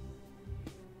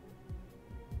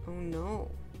 Oh no.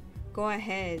 Go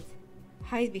ahead.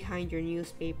 Hide behind your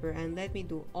newspaper and let me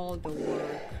do all the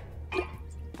work.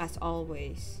 As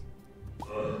always.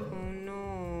 Oh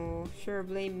no. Sure,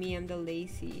 blame me, I'm the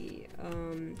lazy.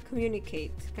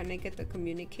 Communicate. Can I get the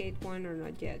communicate one or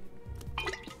not yet?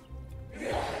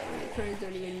 My parents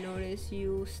don't even notice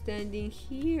you standing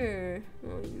here.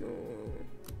 Oh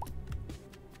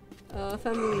no.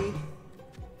 Family.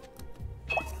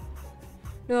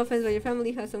 No offense, but your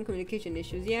family has some communication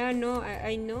issues. Yeah, no,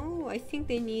 I know. I think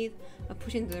they need a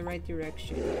push into the right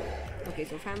direction. Okay,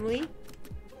 so family.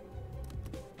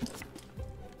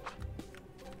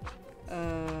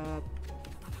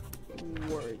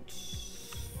 Words.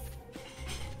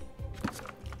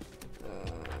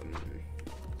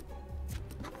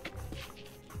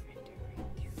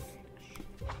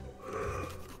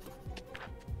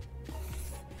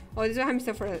 Oh, this is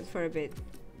hamster for a bit.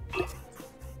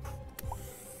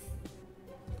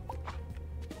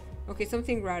 Okay,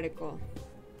 something radical.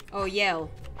 Oh, yell.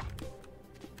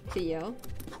 To yell.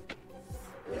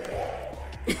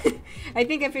 I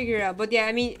think I figured it out, but yeah,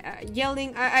 I mean,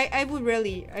 yelling. I would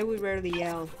rarely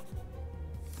yell.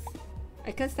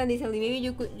 I can't stand this yelling. Maybe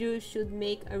you should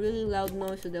make a really loud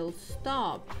noise so they'll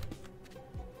stop.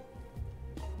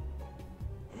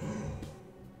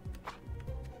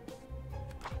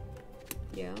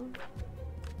 Yell.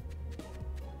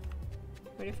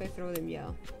 What if I throw them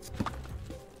yell?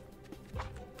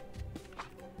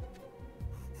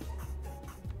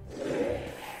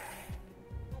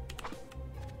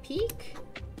 Peek?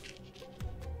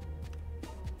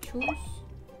 Choose?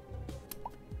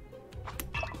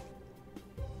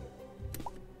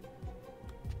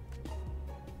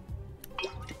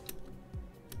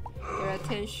 Their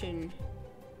attention.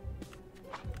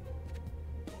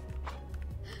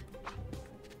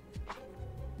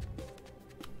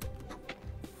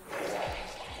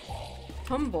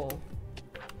 Tumble.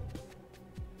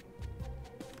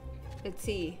 Let's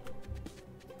see.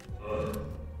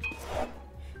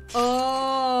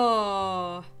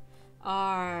 Oh,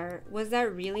 was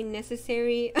that really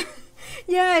necessary?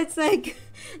 Yeah, it's like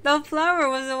the flower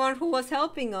was the one who was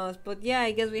helping us, but yeah,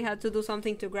 I guess we had to do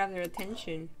something to grab their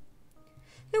attention.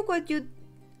 Look what your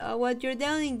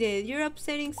darling did. You're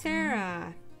upsetting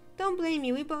Sarah. Don't blame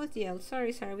me. We both yelled.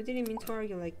 Sorry, Sarah. We didn't mean to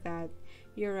argue like that.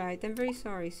 You're right. I'm very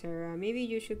sorry, Sarah. Maybe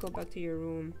you should go back to your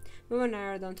room. Mom and I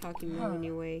are done talking now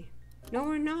anyway. No,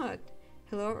 we're not.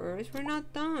 Hello, Earth. We're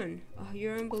not done. Oh,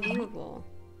 you're unbelievable.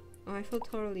 Oh, I feel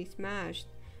totally smashed.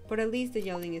 But at least the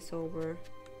yelling is over.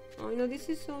 Oh, no, this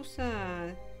is so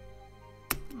sad.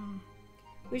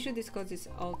 We should discuss this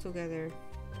all together.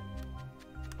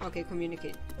 Okay,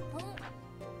 communicate.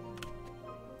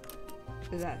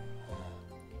 What's that?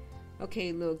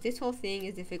 Okay, look, this whole thing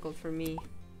is difficult for me.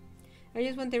 I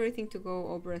just want everything to go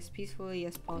over as peacefully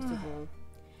as possible.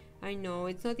 I know,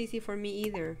 it's not easy for me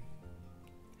either.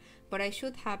 But I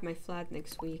should have my flat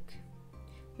next week.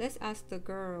 Let's ask the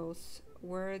girls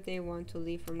where they want to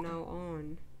live from now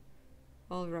on.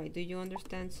 Alright, do you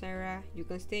understand, Sarah? You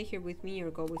can stay here with me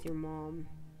or go with your mom.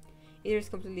 Either is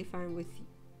completely fine with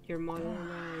your mother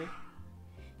and I.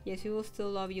 Yes, we will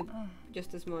still love you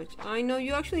just as much. I know,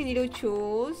 you actually need to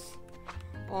choose.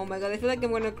 Oh my god, I feel like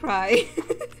I'm gonna cry.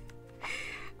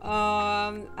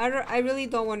 I really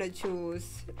don't want to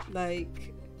choose.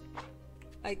 Like,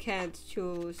 I can't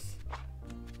choose.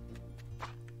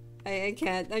 I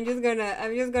can't. I'm just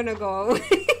gonna go.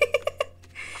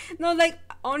 No, like,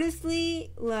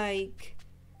 honestly, like,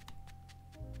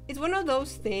 it's one of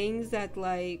those things that,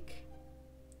 like,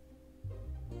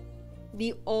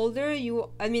 the older you,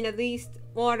 I mean, at least,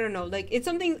 well, I don't know, like, it's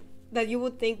something that you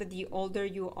would think that the older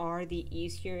you are, the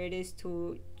easier it is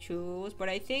to choose, but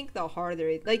I think the harder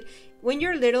it, like, when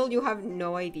you're little, you have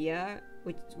no idea,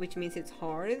 which means it's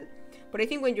hard, but I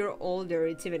think when you're older,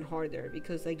 it's even harder,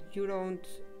 because, like, you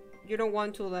don't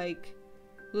want to, like,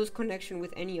 lose connection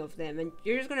with any of them, and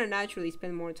you're just gonna naturally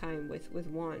spend more time with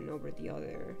one over the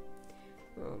other.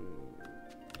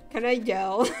 Can I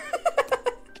yell?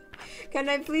 Can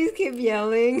I please keep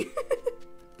yelling?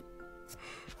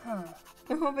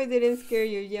 I hope I didn't scare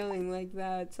you yelling like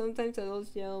that. Sometimes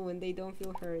adults yell when they don't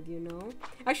feel heard, you know?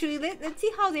 Actually, let's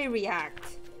see how they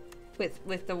react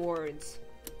with the words.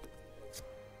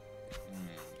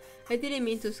 I didn't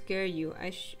mean to scare you.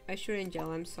 I shouldn't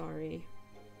yell. I'm sorry.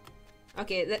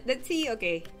 Okay, let's see.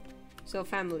 Okay, so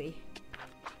family.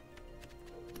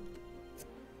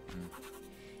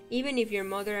 Even if your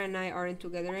mother and I aren't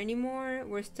together anymore,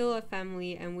 we're still a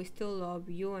family and we still love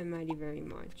you and Maddie very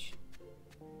much.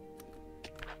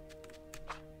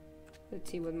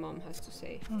 Let's see what mom has to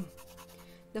say.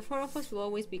 The four of us will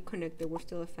always be connected. We're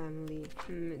still a family.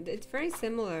 It's very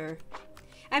similar.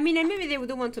 I mean, and maybe they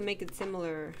would want to make it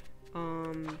similar.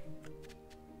 Oh,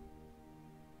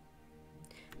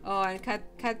 and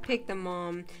Kat picked the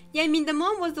mom. Yeah, I mean, the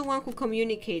mom was the one who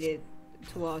communicated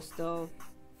to us, though.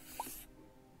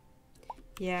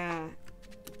 Yeah.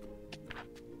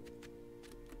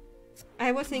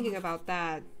 I was thinking about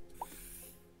that.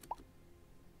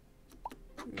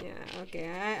 Yeah, okay.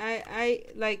 I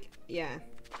like, yeah.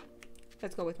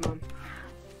 Let's go with mom.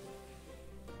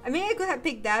 I mean, I could have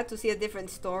picked that to see a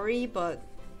different story, but,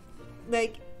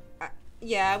 like,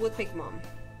 yeah, I would pick mom.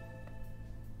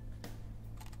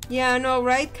 Yeah, no,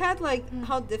 right, Kat? Like,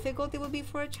 how difficult it would be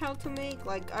for a child to make?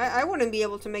 Like, I wouldn't be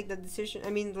able to make that decision.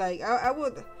 I mean, like, I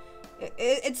would...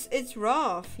 It's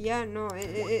rough. Yeah, no,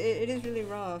 it is really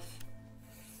rough.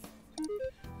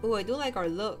 Oh, I do like our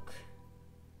look.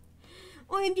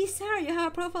 OMG, Sarah, you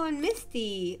have a profile on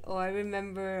Misty. Oh, I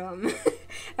remember.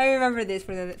 I remember this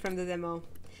from the demo.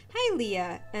 Hi,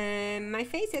 Leah. My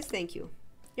face says thank you.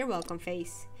 You're welcome,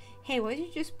 face. Hey, why did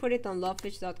you just put it on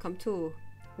lovefish.com too?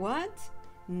 What?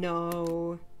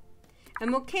 No.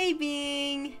 I'm okay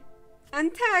being...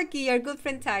 And Taki, our good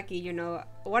friend Taki, you know,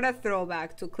 what a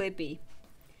throwback to Clippy.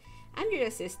 I'm your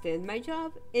assistant. My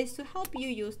job is to help you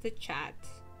use the chat.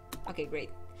 Okay, great.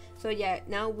 So yeah,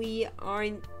 now we are,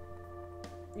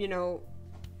 you know,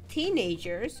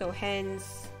 teenagers, so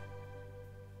hence...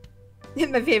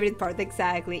 my favorite part,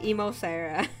 exactly. Emo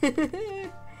Sarah.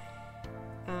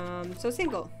 So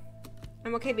single.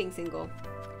 I'm okay being single.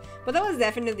 But that was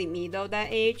definitely me though, that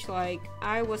age. Like,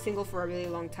 I was single for a really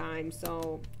long time,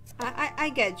 so... I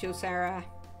get you, Sarah.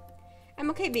 I'm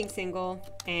okay being single.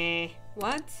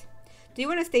 What? Do you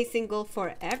want to stay single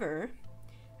forever?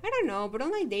 I don't know, but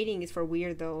online dating is for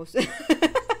weirdos.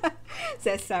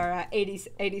 Says Sarah,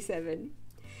 87.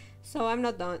 So I'm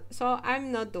not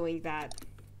doing that.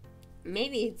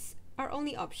 Maybe it's our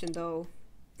only option though.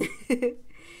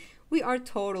 We are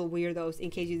total weirdos, in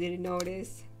case you didn't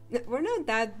notice. We're not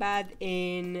that bad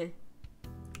in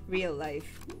real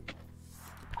life.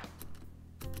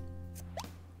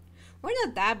 We're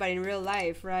not that bad in real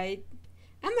life, right?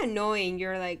 I'm annoying,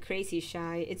 you're like crazy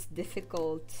shy. It's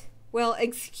difficult. Well,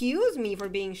 excuse me for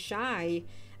being shy.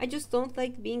 I just don't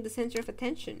like being the center of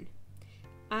attention.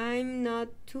 I'm not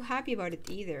too happy about it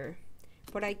either.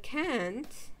 But I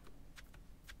can't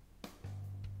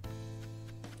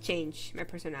change my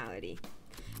personality.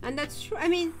 And that's true. I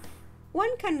mean,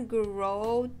 one can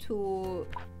grow to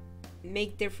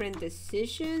make different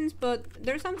decisions, but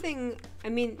there's something, I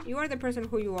mean, you are the person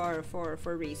who you are for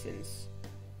reasons.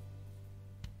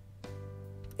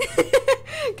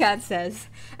 Kat says,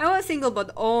 I was single, but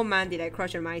oh man, did I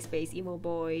crush on MySpace emo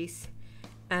boys.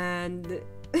 And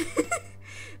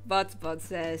Butts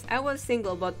says, I was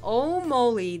single, but oh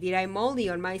moly, did I molly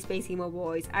on MySpace emo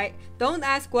boys. I don't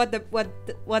ask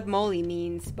what molly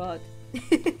means, but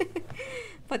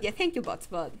but yeah, thank you, Butts.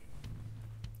 I'm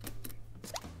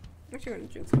actually gonna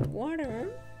drink some water.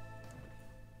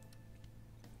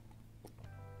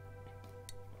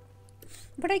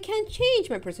 But I can't change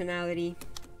my personality.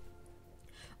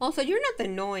 Also, you're not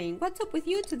annoying. What's up with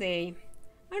you today?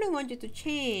 I don't want you to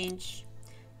change.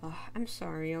 Oh, I'm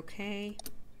sorry, okay?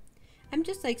 I'm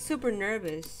just like super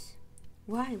nervous.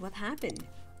 Why? What happened?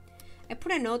 I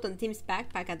put a note on Tim's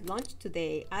backpack at lunch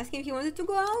today, asking if he wanted to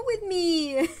go out with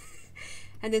me.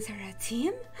 And then Sarah,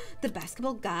 Tim? The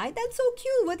basketball guy? That's so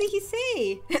cute. What did he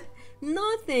say?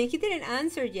 Nothing. He didn't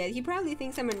answer yet. He probably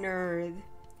thinks I'm a nerd.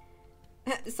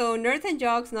 So, nerds and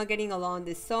jocks not getting along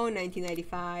is so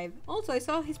 1995. Also, I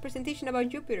saw his presentation about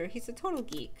Jupiter. He's a total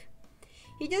geek.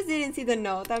 He just didn't see the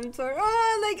note. I'm sorry.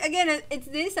 Oh, like, again, it's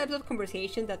this type of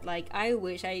conversation that, like, I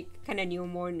wish I kind of knew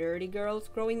more nerdy girls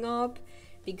growing up.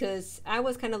 Because I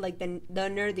was kind of like the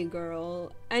nerdy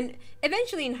girl. And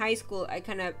eventually in high school, I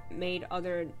kind of made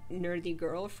other nerdy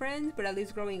girlfriends. But at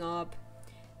least growing up,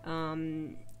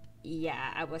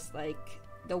 yeah, I was like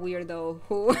the weirdo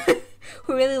who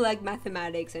who really liked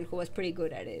mathematics and who was pretty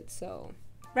good at it. So,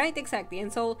 right, exactly.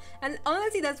 And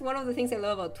honestly, that's one of the things I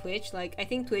love about Twitch. Like, I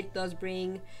think Twitch does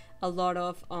bring a lot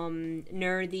of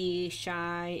nerdy,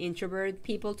 shy, introvert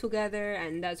people together.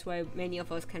 And that's why many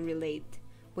of us can relate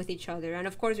with each other. And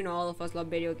of course, you know, all of us love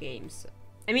video games.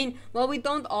 I mean, well, we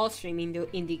don't all stream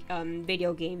indie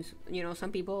video games. You know,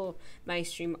 some people might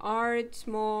stream art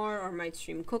more, or might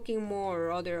stream cooking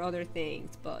more, or other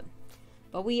things. But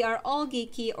we are all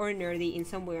geeky or nerdy in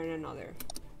some way or another.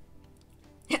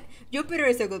 Jupiter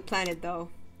is a good planet, though.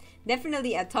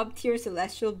 Definitely a top tier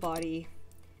celestial body.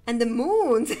 And the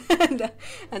moons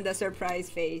and the surprise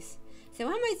face. So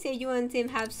I might say you and Tim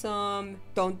have some.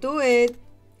 Don't do it.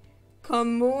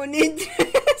 Common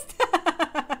interest.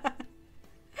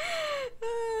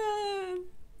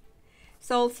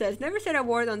 Soul says, never said a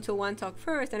word until one talk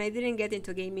first, and I didn't get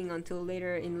into gaming until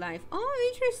later in life.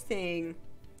 Oh, interesting.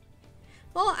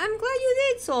 Well, I'm glad you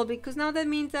did, Soul, because now that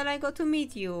means that I got to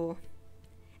meet you.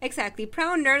 Exactly,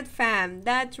 proud nerd fam.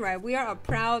 That's right, we are a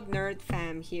proud nerd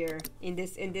fam here in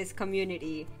this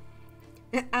community.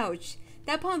 Ouch,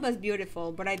 that poem was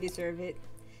beautiful, but I deserve it.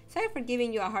 Sorry for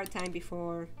giving you a hard time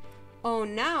before. Oh,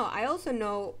 now I also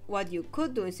know what you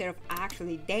could do instead of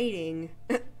actually dating.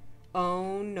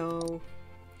 Oh no.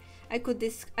 I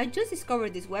just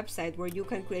discovered this website where you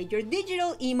can create your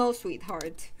digital emo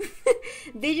sweetheart.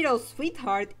 Digital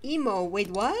sweetheart emo.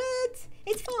 Wait, what?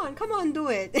 It's fun. Come on, do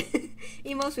it.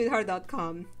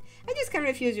 Emosweetheart.com. I just can't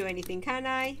refuse you anything, can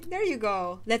I? There you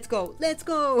go. Let's go. Let's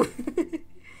go.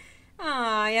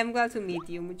 Ay, I'm glad to meet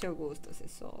you. Mucho gusto,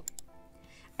 Cesol.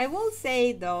 I will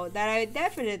say though that I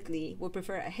definitely would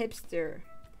prefer a hipster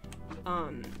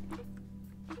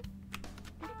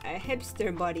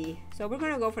body. So we're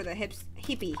gonna go for the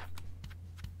hippie.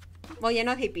 Well, yeah,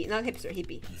 not hippie, not hipster,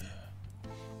 hippie.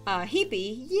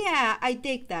 Hippie, yeah, I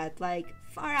dig that. Like,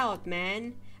 far out,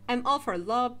 man. I'm all for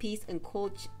love, peace, and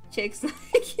cool chicks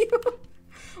like you.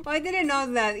 Well, I didn't know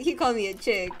that he called me a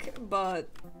chick, but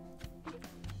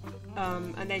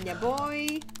and then yeah,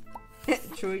 boy,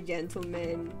 true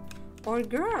gentleman, or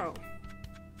girl.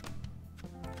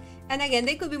 And again,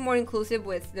 they could be more inclusive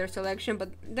with their selection, but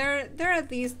they're at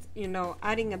least, you know,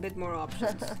 adding a bit more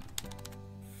options.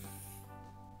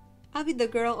 I'll be the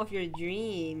girl of your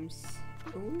dreams.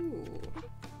 Ooh.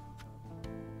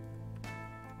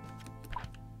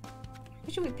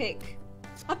 What should we pick?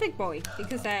 I'll pick boy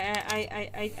because I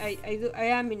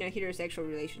am in a heterosexual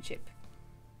relationship.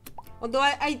 Although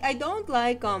I don't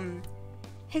like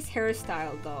his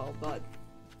hairstyle though, but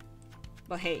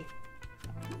hey.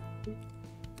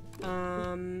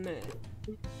 I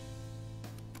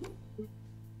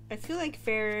feel like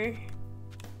fair.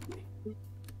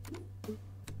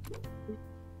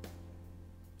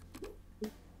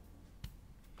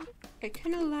 I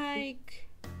kind of like.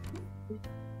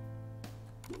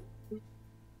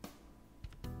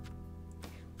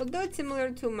 Although it's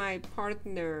similar to my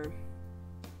partner.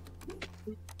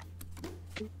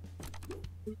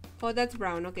 Oh, that's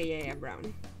brown. Okay, yeah,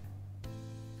 brown.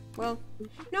 Well, no,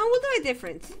 we'll do it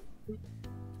different.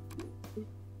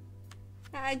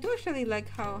 I do actually like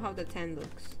how the tan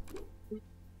looks.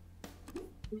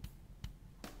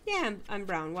 Yeah, I'm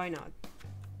brown. Why not?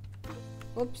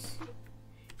 Oops.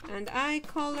 And eye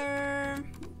color.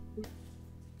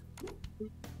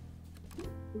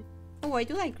 Oh, I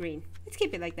do like green. Let's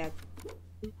keep it like that.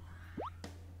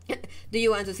 Do you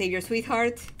want to save your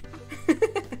sweetheart?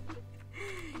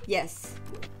 Yes.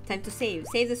 Time to save.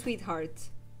 Save the sweetheart.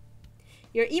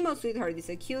 Your emo sweetheart is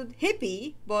a cute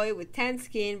hippie boy with tan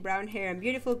skin, brown hair, and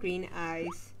beautiful green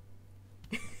eyes.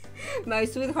 My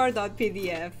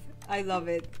sweetheart.pdf. I love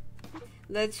it.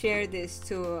 Let's share this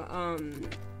to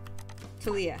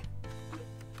Leah.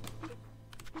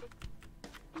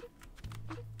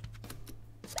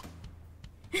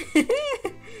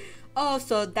 Oh,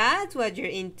 so that's what you're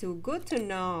into. Good to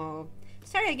know.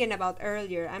 Sorry again about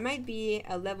earlier. I might be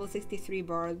a level 63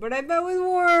 bard, but I bet with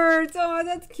words. Oh,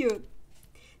 that's cute.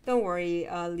 Don't worry,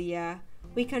 Leah.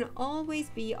 We can always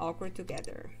be awkward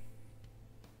together.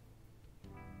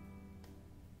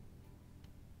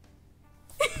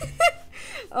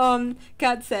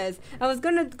 Kat says, I was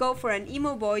gonna go for an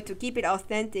emo boy to keep it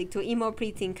authentic to emo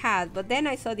preteen Kat, but then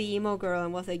I saw the emo girl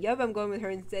and was like, yup, I'm going with her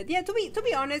instead. Yeah, to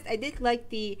be honest, I did like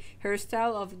the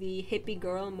hairstyle of the hippie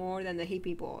girl more than the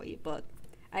hippie boy, but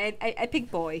I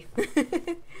picked boy.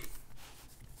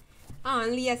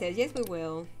 And Leah says, yes, we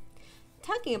will.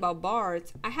 Talking about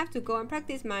bards, I have to go and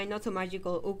practice my not so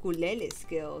magical ukulele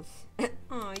skills.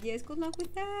 Oh, yes, good luck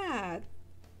with that.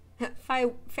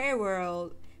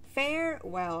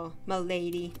 Farewell, my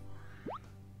lady.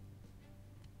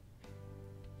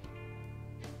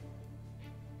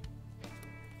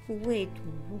 Wait,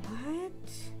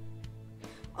 what?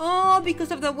 Oh,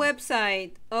 because of the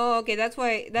website. Oh, okay, that's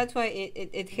why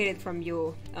it hid it from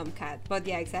you, Kat. But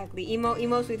yeah, exactly.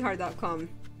 Emosweetheart.com.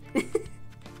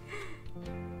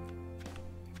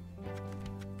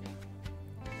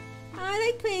 I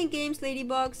like playing games,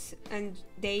 ladybugs, and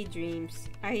daydreams.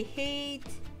 I hate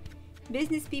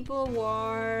business people,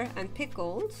 war, and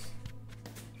pickles.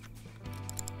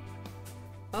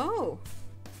 Oh.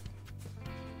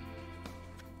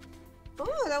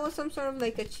 Oh, that was some sort of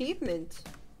like achievement.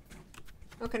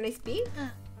 Oh, can I speak?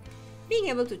 Being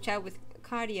able to chat with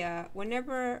Karia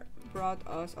whenever brought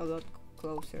us a lot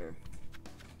closer.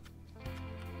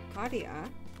 Karia?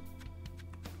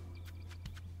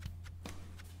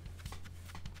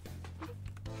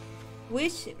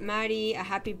 Wish Mari a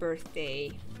happy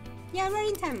birthday. Yeah,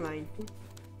 writing timeline.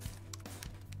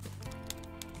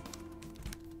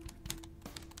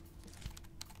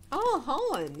 Oh,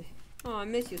 Holland. Oh, I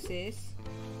miss you, sis.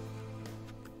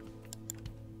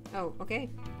 Oh, okay.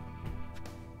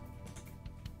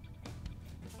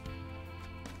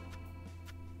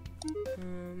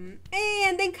 Hey,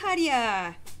 and then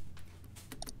Karia.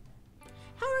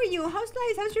 How are you? How's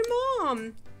life? How's your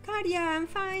mom? Karia, I'm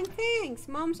fine, thanks.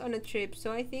 Mom's on a trip,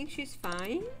 so I think she's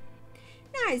fine.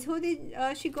 Nice. Who did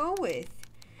she go with?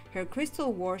 Her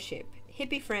crystal warship.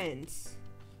 Hippie friends.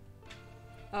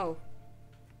 Oh.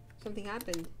 Something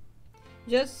happened.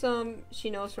 Just some she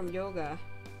knows from yoga.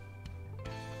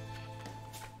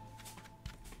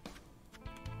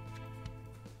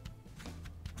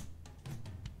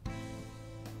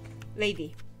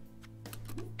 Lady.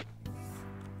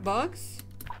 Bugs?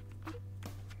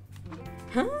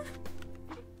 Huh?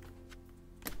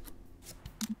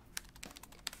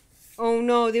 Oh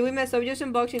no, did we mess up? Just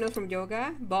unboxing us from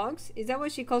yoga? Bugs? Is that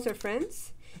what she calls her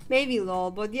friends? Maybe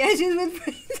lol, but yeah, she's with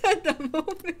friends at the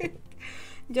moment.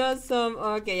 Just some,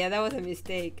 okay, yeah, that was a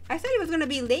mistake. I thought it was gonna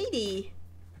be lady.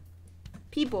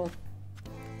 People.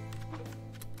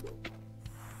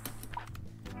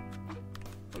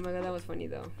 Oh my god, that was funny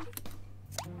though.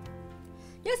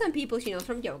 Just some people she knows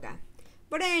from yoga.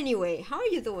 But anyway, how are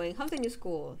you doing? How's the new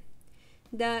school?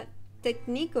 The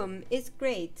Technicum is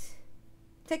great.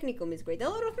 Technicum is great. A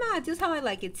lot of math, just how I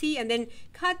like it. See, and then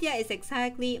Katya is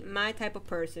exactly my type of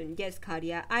person. Yes,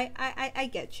 Katya, I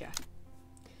get ya.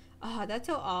 Ah, oh, that's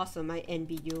so awesome. I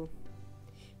envy you.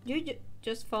 You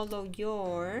just follow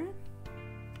your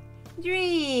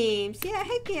dreams. Yeah,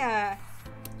 heck yeah.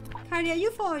 Katya,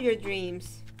 you follow your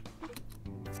dreams.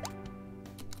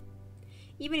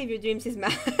 Even if your dreams is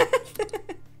math.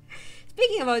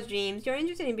 Speaking about dreams, you're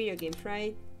interested in video games,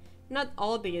 right? Not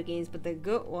all video games, but the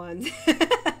good ones.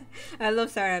 I love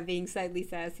Sarah being slightly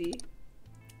sassy.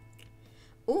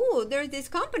 Ooh, there's this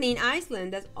company in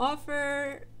Iceland that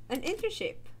offer an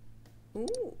internship.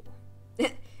 Ooh.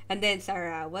 And then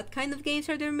Sarah, what kind of games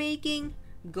are they making?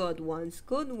 Good ones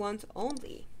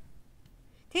only.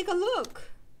 Take a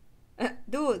look.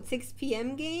 Dude, 6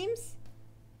 p.m. games?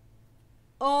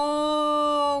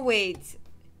 Oh, wait.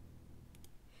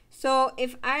 So,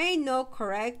 if I know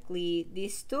correctly, the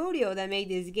studio that made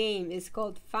this game is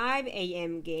called 5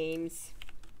 a.m. Games.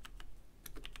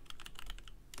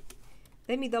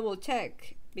 Let me double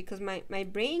check, because my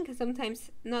brain can sometimes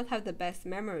not have the best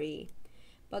memory.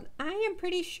 But I am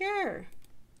pretty sure.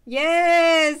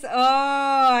 Yes! Oh,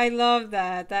 I love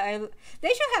that.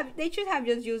 They should have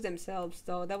just used themselves,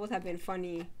 though. That would have been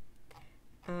funny.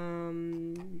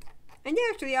 And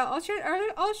yeah, actually, I'll share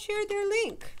their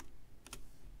link.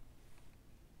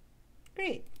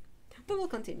 Great. But we'll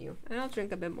continue, and I'll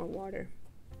drink a bit more water.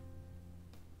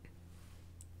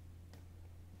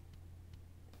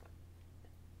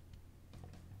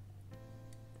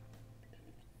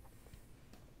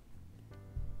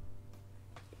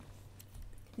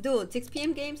 Dude, 6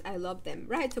 p.m. games, I love them.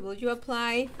 Right, so will you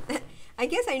apply? I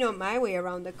guess I know my way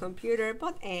around the computer,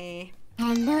 but Hello.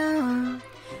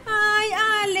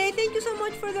 Hi, Ale. Thank you so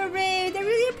much for the raid. I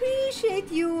really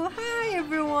appreciate you. Hi,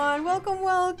 everyone. Welcome,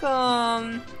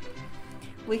 welcome.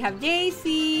 We have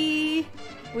JC.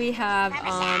 We have,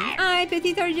 hi,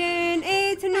 Petit Argent.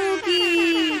 Hey,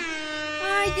 Tanuki.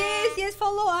 Yes,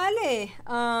 follow Ale.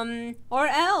 Or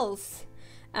else.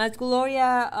 As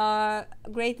Gloria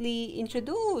greatly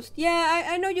introduced. Yeah,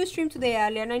 I know you streamed today,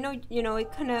 Ale, and I know, you know,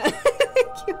 it kind of...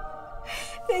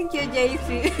 Thank you,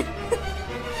 JC.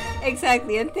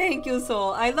 Exactly, and thank you,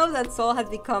 Soul. I love that Soul has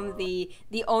become the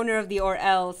owner of the or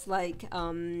else, like,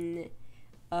 whatchamacallit,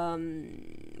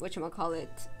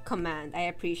 command. I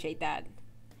appreciate that.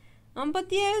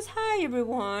 But yes, hi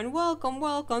everyone.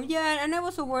 Welcome. Yeah, and I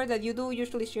was aware that you do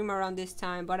usually stream around this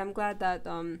time, but I'm glad that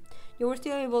you were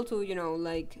still able to, you know,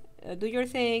 like do your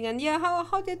thing. And yeah,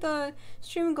 how did the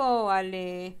stream go,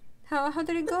 Ale? How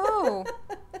did it go?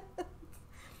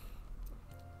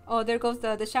 Oh, there goes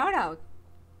the shout out.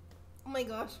 Oh my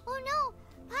gosh. Oh no!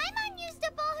 Paimon used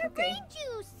up all her brain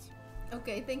juice!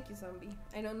 Okay, thank you, Zombie.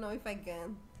 I don't know if I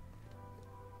can.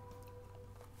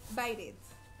 Bite it.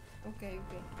 Okay.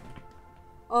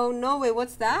 Oh no, wait,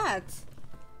 what's that?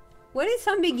 What is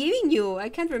Zombie giving you? I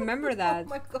can't remember that. Oh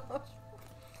my gosh.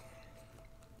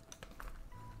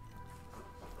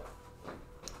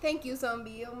 Thank you,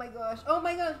 Zombie. Oh my gosh. Oh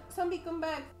my god, Zombie, come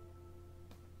back.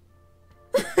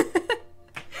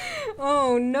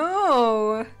 Oh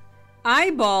no!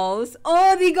 Eyeballs!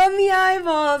 Oh, they got me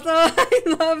eyeballs! Oh, I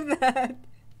love that!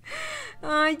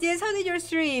 Yes, how did your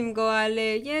stream go,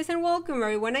 Ale? Yes, and welcome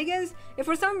everyone. I guess if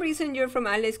for some reason you're from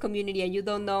Ale's community and you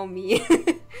don't know me,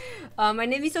 my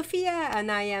name is Sophia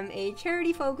and I am a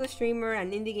charity-focused streamer,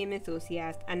 an indie game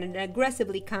enthusiast, and an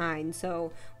aggressively kind,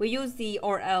 so we use the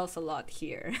or else a lot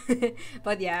here.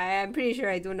 But yeah, I'm pretty sure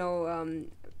I do know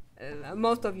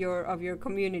most of your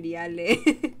community, Ale.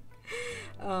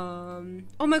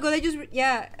 Oh my god,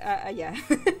 yeah.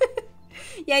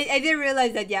 Yeah, I didn't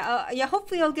realize that. Yeah,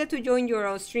 hopefully I'll get to join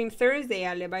your stream Thursday,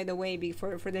 Ale, by the way,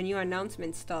 for the new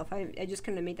announcement stuff. I just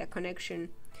kind of made that connection.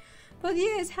 But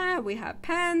yes, we have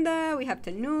Panda, we have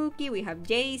Tanuki, we have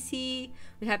JC,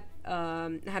 we have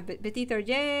Petit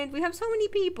Argent, we have so many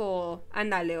people,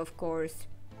 and Ale, of course.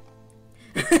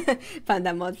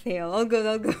 Panda mod fail, all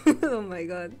good. Oh my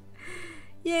god.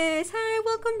 Yes, hi,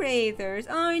 welcome Raiders.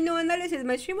 I know, and Dale says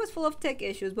my stream was full of tech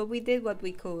issues, but we did what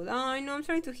we could. I know, I'm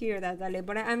sorry to hear that, Dale,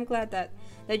 but I'm glad that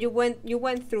you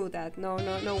went through that. No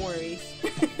worries.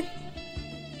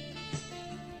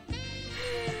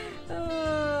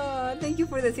 Thank you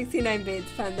for the 69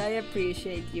 bits, Panda. I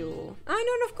appreciate you. I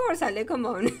know, of course, Ale, come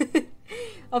on.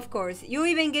 Of course, you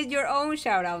even get your own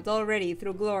shout out already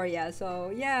through Gloria.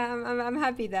 So yeah, I'm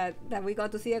happy that we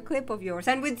got to see a clip of yours.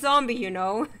 And with Zombie, you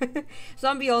know,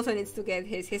 Zombie also needs to get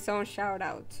his own shout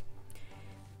out.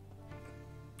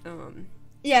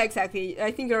 Yeah, exactly.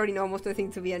 I think you already know most of the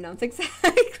things to be announced.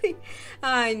 Exactly.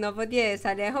 I know, but yes,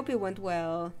 Ale, I hope it went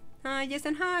well. Yes,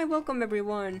 and hi, welcome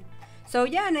everyone. So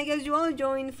yeah, and I guess you all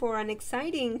joined for an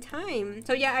exciting time.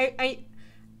 So yeah,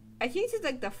 I think this is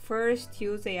like the first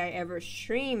Tuesday I ever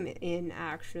stream in,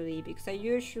 actually, because I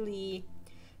usually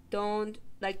don't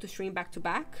like to stream back to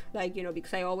back, like, you know,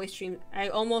 because I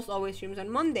almost always stream on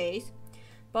Mondays.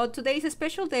 But today is a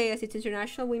special day as it's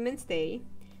International Women's Day,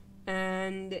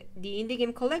 and the Indie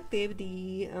Game Collective,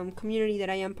 the community that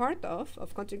I am part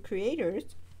of content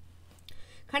creators,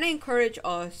 kind of encourage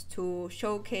us to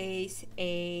showcase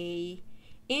a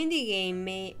indie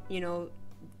game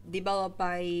developed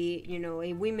by, you know,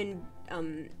 a women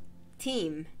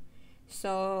team.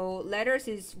 So Letters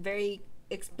is very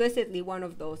explicitly one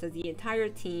of those, as the entire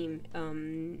team,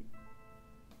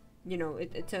 you know,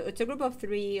 it's a group of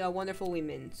 3 wonderful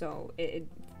women, so it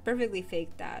perfectly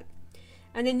faked that.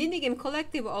 And then the Indie Game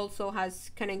Collective also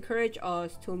has kind of encouraged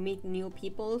us to meet new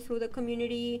people through the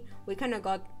community. We kind of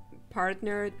got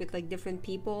partnered with like different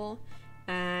people,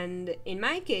 and in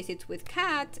my case it's with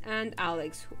Kat and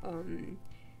Alex,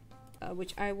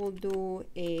 which I will do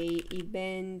a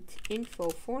event info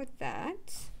for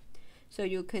that, so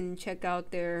you can check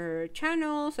out their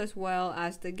channels as well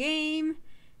as the game.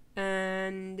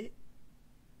 And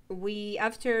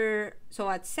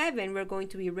at 7 we're going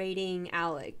to be rating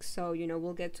Alex, so you know,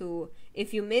 we'll get to,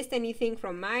 if you missed anything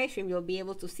from my stream, you'll be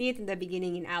able to see it in the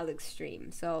beginning in Alex's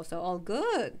stream. So all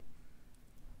good.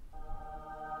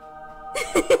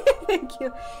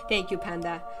 Thank you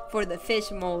Panda for the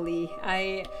fish molly.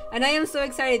 I am so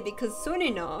excited because soon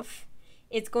enough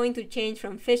it's going to change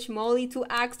from fish molly to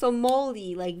axo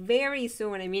molly, like very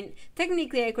soon. I mean,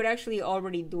 technically I could actually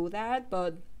already do that,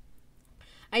 but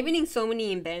I've been in so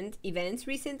many events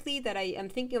recently that I am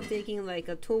thinking of taking like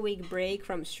a 2-week break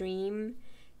from stream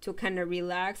to kind of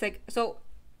relax. Like, so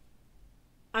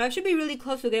I should be really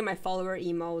close to getting my follower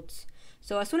emotes.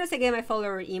 So as soon as I get my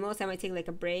follower emotes, I might take like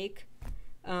a break.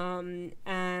 And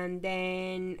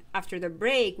then after the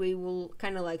break, we will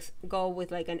kind of like go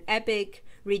with like an epic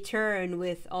return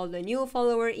with all the new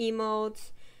follower emotes,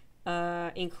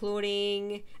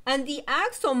 including, and the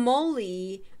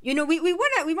Axomoli, you know, we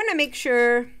wanna make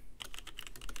sure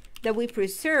that we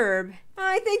preserve.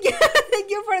 I thank you thank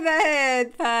you for the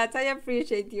head pats. I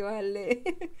appreciate you, Ale.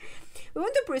 We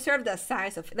want to preserve the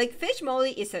size of it. Like, fish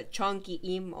molly is a chunky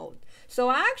emote, so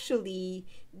actually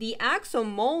the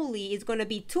Axomoli is gonna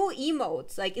be 2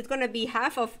 emotes. Like, it's gonna be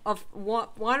half of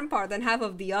one part and half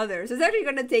of the other. So it's actually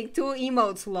gonna take 2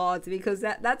 emote slots, because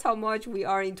that's how much we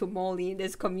are into molly in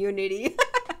this community.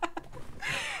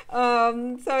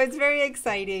 So it's very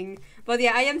exciting. But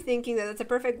yeah, I am thinking that that's a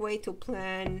perfect way to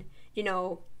plan, you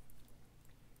know,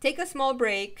 take a small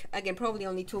break, again, probably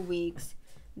only 2 weeks,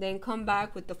 then come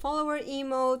back with the follower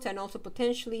emotes and also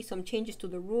potentially some changes to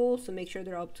the rules to make sure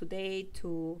they're up to date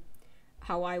to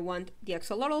how I want the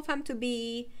Axolotl fam to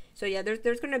be. So yeah,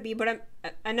 there's gonna be, but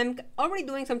I'm already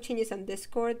doing some changes on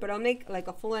Discord, but I'll make like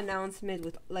a full announcement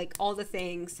with like all the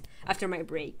things after my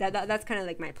break. That's kind of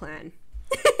like my plan.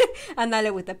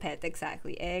 Andale with the pet,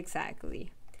 exactly.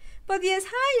 But yes,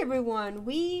 hi everyone.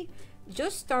 We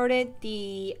just started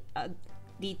the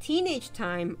teenage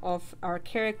time of our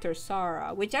character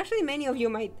Sarah, which actually many of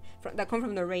you that come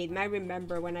from the raid might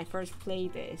remember when I first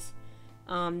played this.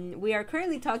 We are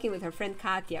currently talking with her friend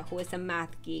Katya, who is a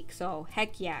math geek, so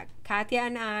heck yeah, Katya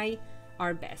and I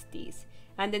are besties.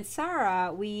 And then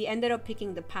Sarah, we ended up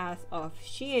picking the path of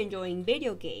she enjoying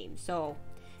video games, so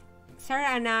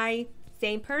Sarah and I,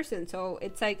 same person. So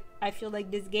it's like, I feel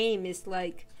like this game is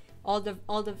like all the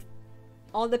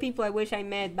people I wish I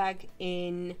met back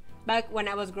when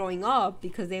I was growing up,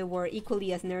 because they were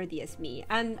equally as nerdy as me,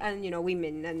 and you know,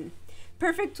 women, and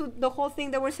perfect to the whole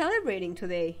thing that we're celebrating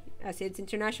today, as it's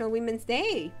International Women's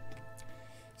Day.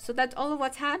 So that's all of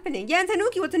what's happening. Yeah, and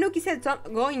Tanuki, what Tanuki said,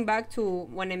 going back to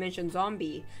when I mentioned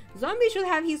Zombie should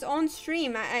have his own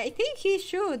stream. I think he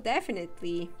should,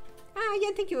 definitely.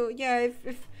 Yeah, thank you. Yeah,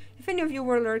 if any of you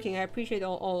were lurking, I appreciate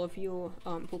all of you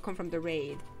who come from the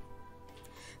raid.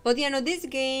 But yeah, no, this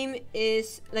game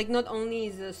is like, not only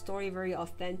is the story very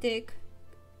authentic,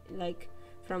 like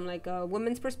from like a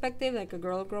woman's perspective, like a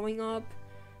girl growing up,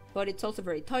 but it's also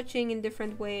very touching in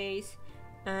different ways,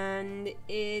 and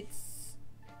it's,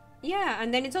 yeah,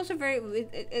 and then it's also very,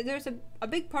 there's a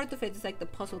big part of it is like the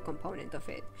puzzle component of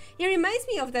it. It reminds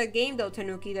me of that game though,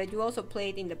 Tanuki, that you also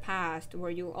played in the past,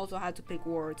 where you also had to pick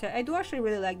words. I do actually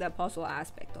really like that puzzle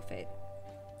aspect of it.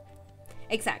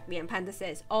 Exactly, and Panda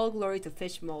says, all glory to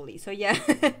Fish Molly. So yeah,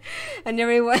 and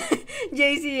everyone,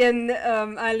 JC and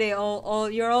Ale, all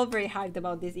you're all very hyped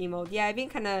about this emote. Yeah, I've been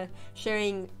kind of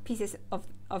sharing pieces of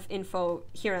info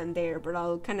here and there, but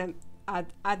I'll kind of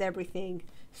add everything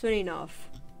soon enough.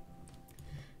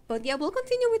 But yeah, we'll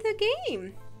continue with the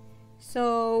game.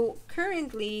 So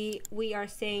currently we are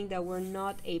saying that we're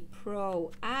not a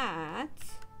pro at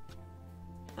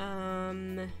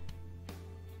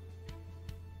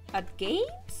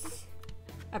games?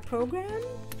 A program?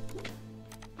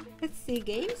 Let's see,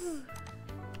 games?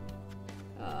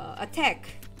 A tech.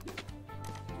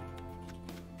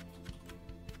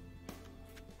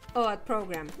 Oh, a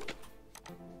program.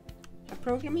 A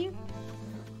programming?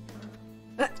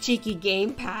 Cheeky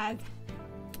gamepad.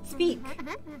 Speak.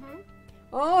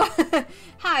 Oh,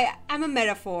 hi, I'm a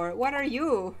metaphor. What are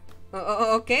you?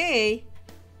 Okay.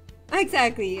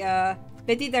 Exactly,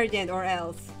 Petit Argent or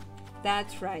else.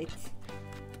 That's right.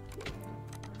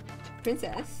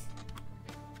 Princess?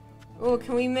 Oh,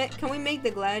 can we make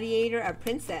the gladiator a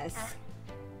princess?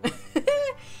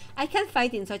 I can't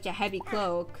fight in such a heavy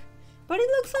cloak, but it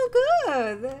looks so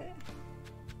good.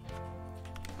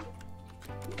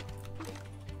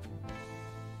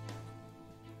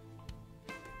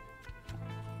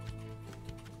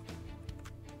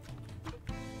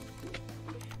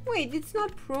 Wait, it's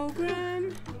not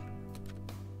program.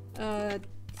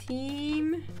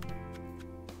 Team.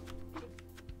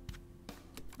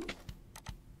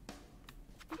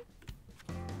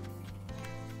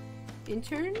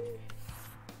 Intern?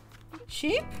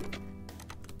 Ship?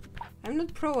 I'm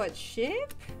not pro at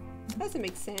ship? Doesn't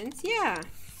make sense. Yeah.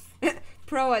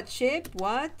 Pro at ship?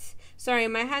 What? Sorry,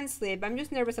 my hand slipped. I'm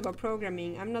just nervous about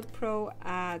programming. I'm not pro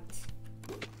at...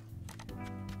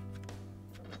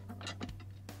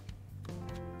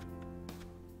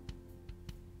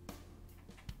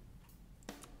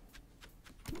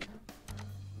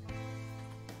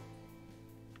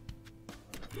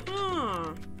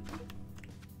 Huh.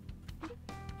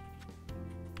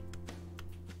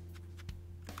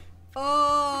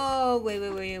 Oh, wait.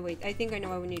 I think I know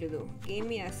what we need to do. Give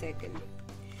me a second.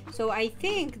 So I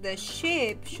think the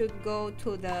ship should go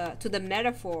to the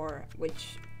metaphor,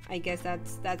 which I guess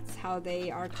that's how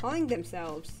they are calling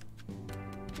themselves.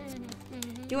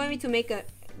 You want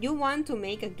to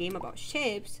make a game about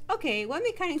ships? Okay, what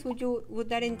mechanics would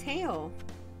that entail?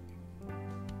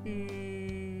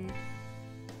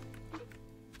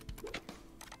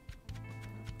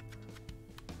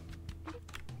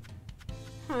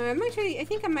 I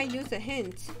think I might use a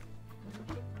hint.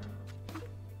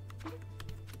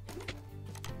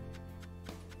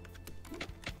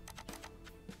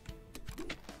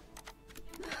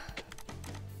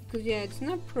 Because yeah, it's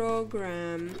not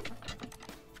program.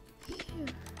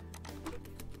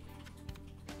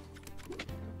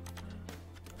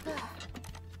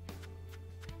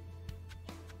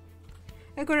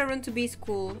 I gotta run to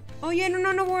B-school. Oh yeah,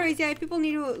 no worries. Yeah, people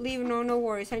need to leave. No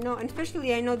worries. I know, and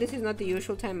especially I know this is not the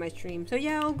usual time I stream. So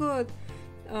yeah, all good.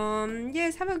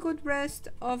 Yes, have a good rest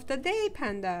of the day,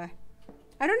 Panda.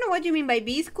 I don't know what you mean by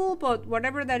B-school, but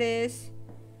whatever that is,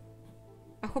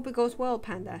 I hope it goes well,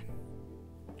 Panda.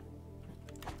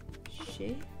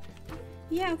 Ship?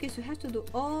 Yeah, okay, so it has to do...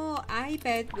 Oh, I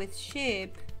bet with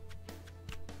ship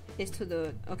is to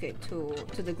the... Okay,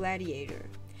 to the gladiator.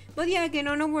 But yeah, again,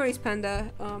 no worries,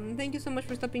 Panda. Thank you so much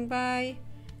for stopping by.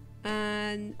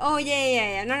 And oh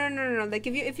yeah. No. Like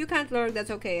if you can't lurk,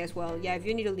 that's okay as well. Yeah, if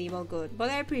you need to leave, all good. But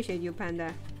I appreciate you,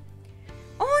 Panda.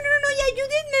 Oh no. Yeah, you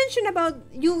did mention about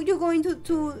you going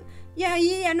to.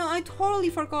 Yeah. No, I totally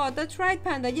forgot. That's right,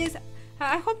 Panda. Yes,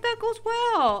 I hope that goes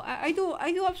well. I do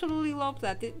absolutely love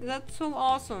that. That's so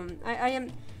awesome. I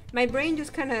am. My brain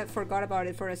just kind of forgot about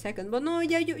it for a second. But no,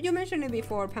 yeah, you mentioned it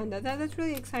before, Panda. That's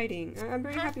really exciting. I'm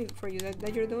very happy for you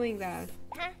that you're doing that.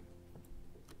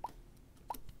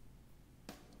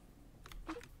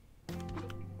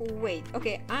 Wait,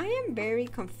 okay, I am very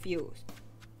confused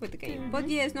with the game. But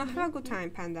yes, no, have a good time,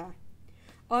 Panda.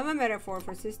 Oh, I'm a metaphor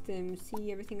for systems.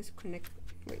 See, everything is connected.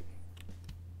 Wait.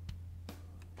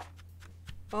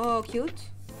 Oh, cute.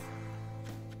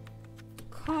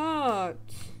 Cut.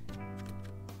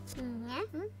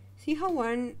 See how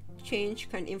one change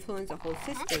can influence the whole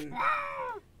system.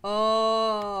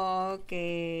 Oh,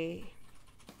 okay.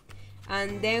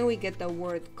 And then we get the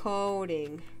word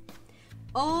coding.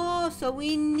 Oh, so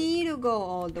we need to go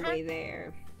all the way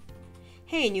there.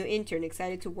 Hey, new intern,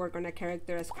 excited to work on a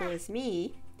character as cool as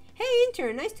me. Hey,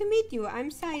 intern, nice to meet you. I'm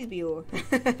Sideview.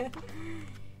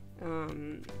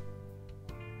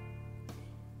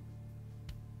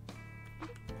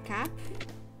 Cap.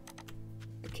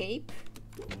 A cape.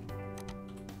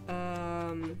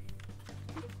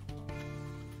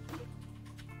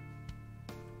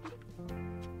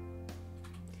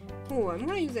 Oh, I'm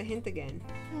gonna use a hint again.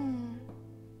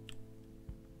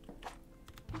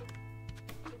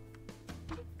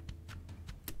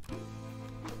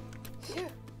 Sure.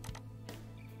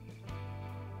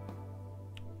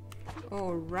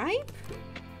 Oh, ripe?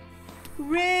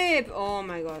 Rip! Oh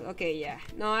my god. Okay, yeah.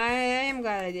 No, I am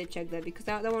glad I did check that because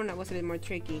that one was a bit more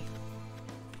tricky.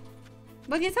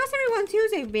 But yes, how's everyone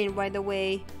Tuesday been, by the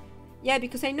way? Yeah,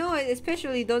 because I know,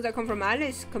 especially those that come from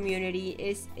Alice's community,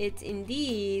 it's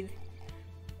indeed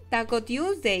Taco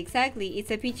Tuesday. Exactly.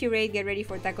 It's a peachy raid. Get ready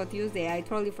for Taco Tuesday. I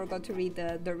totally forgot to read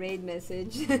the raid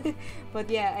message. But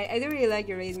yeah, I do really like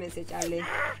your raid message, Ale.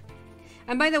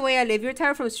 And by the way, Ale, if you're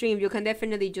tired from stream, you can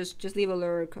definitely just leave a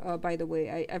lurk. By the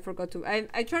way, I forgot to.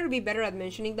 I try to be better at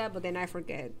mentioning that, but then I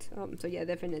forget. So yeah,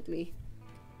 definitely.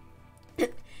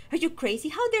 Are you crazy?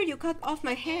 How dare you cut off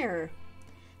my hair?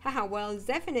 Haha, well, it's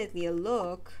definitely a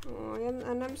look. Oh,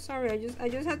 and I'm sorry. I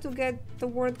just had to get the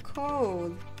word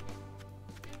code.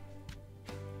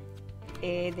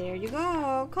 There you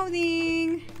go,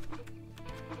 coding.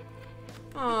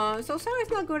 So Sarah's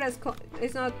not good as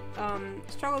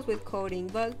struggles with coding,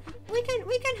 but we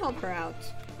can help her out.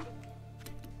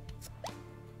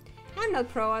 I'm not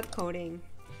pro at coding,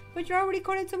 but you already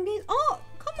coded some games. Oh,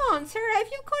 come on, Sarah!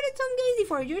 If you coded some games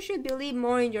before, you should believe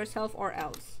more in yourself, or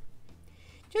else.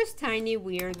 Just tiny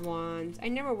weird ones. I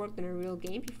never worked on a real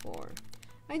game before.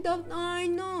 I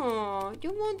know.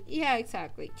 You won't. Yeah,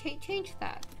 exactly. Change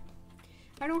that.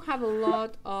 I don't have a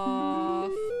lot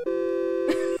of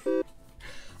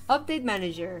update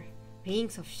manager,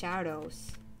 Rings of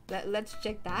Shadows. Let's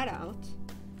check that out.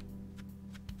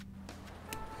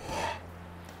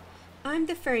 I'm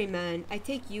the ferryman. I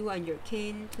take you and your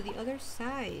kin to the other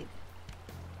side.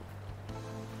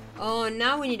 Oh,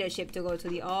 now we need a ship to go to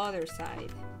the other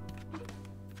side.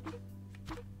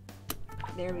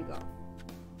 There we go.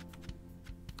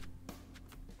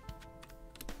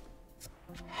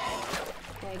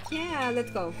 Like, yeah, let's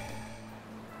go.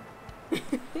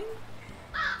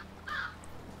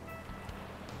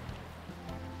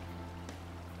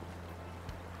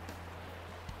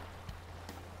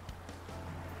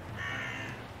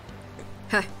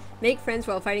 Ha! Make friends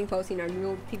while fighting foes in our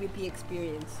new PvP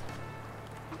experience.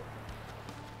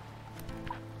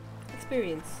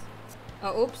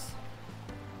 Oh, oops.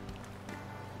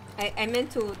 I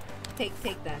meant to take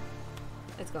that.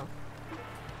 Let's go.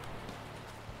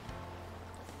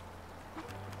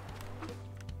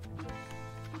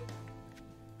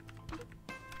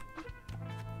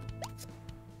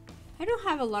 I don't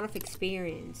have a lot of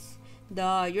experience.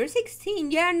 Duh, you're 16.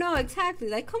 Yeah, no, exactly.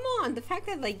 Like, come on. The fact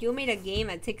that, like, you made a game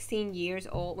at 16 years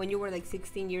old, when you were, like,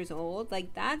 16 years old,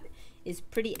 like, that is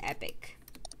pretty epic.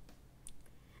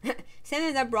 Send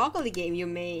in that broccoli game you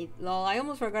made. Lol, I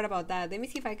almost forgot about that. Let me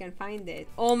see if I can find it.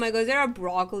 Oh my god, is there a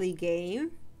broccoli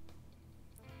game?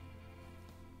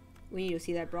 We need to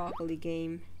see that broccoli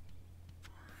game.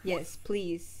 Yes,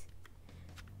 please.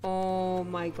 Oh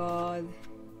my god.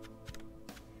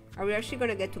 Are we actually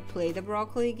gonna get to play the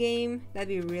broccoli game? That'd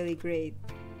be really great.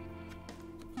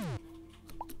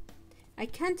 I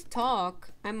can't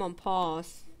talk. I'm on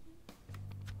pause.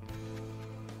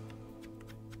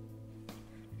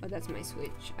 Oh, that's my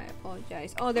Switch. I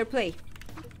apologize. Oh, they're play.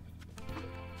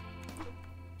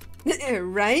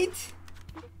 Right?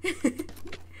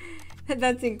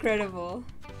 That's incredible.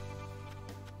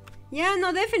 Yeah,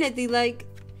 no, definitely. Like,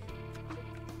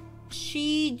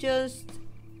 she just...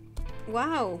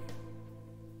 Wow.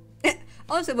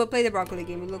 Also, we'll play the broccoli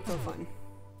game. It looked so fun.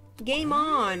 Game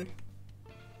on!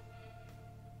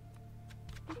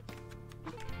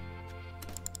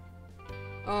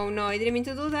 Oh no, I didn't mean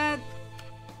to do that.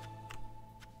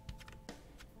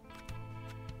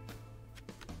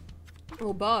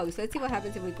 Oh, bugs. Let's see what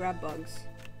happens if we grab bugs.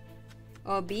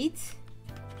 Oh, beets?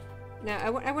 Now,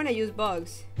 I want to use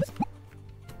bugs.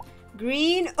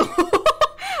 Green?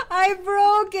 I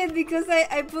broke it because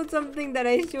I put something that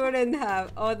I shouldn't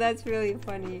have. Oh, that's really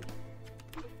funny.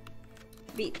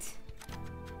 Beet.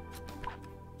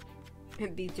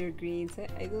 Beets are greens.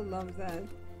 I do love that.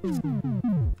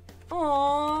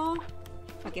 Aww.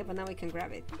 Okay, but now we can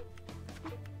grab it.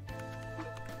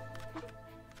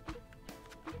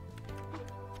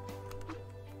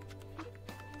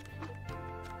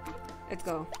 Let's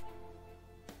go.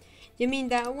 You mean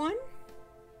that one?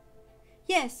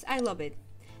 Yes, I love it.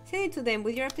 Send it to them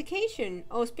with your application.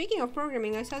 Oh, speaking of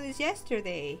programming, I saw this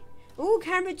yesterday. Oh,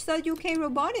 Cambridge.UK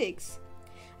Robotics.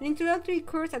 An introductory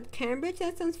course at Cambridge?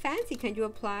 That sounds fancy. Can you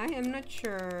apply? I'm not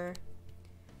sure.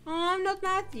 Oh, I'm not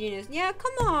math genius. Yeah,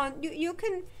 come on. You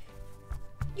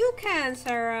can,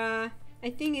 Sarah. I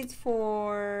think it's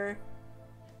for...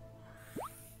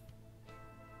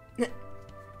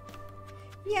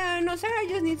 Yeah, no, Sarah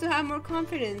just needs to have more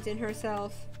confidence in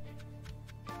herself.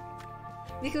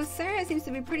 Because Sarah seems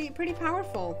to be pretty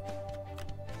powerful.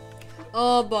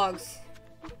 Oh, bugs.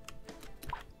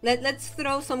 Let's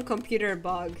throw some computer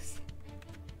bugs.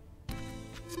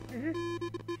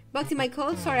 Bugs in my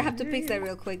code? Sorry, I have to fix that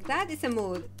real quick. That is a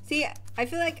mood. See, I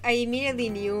feel like I immediately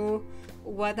knew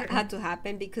what had to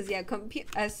happen because yeah,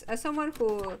 as someone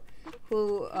who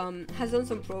has done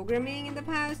some programming in the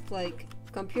past, like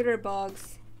computer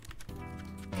bugs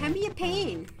can be a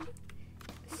pain.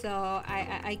 So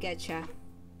I getcha.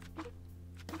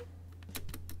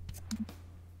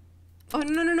 Oh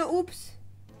no! Oops.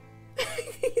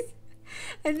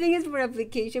 I think it's for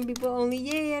application people only.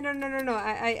 Yeah, no.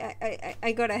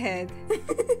 I got ahead.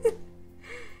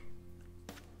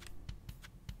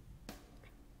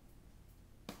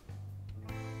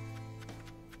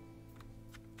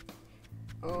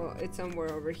 Oh, it's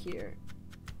somewhere over here.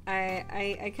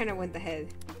 I kind of went ahead.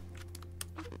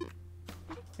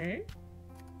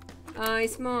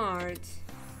 Smart.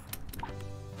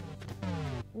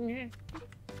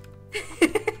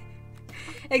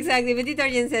 Exactly, but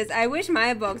Detergent says, I wish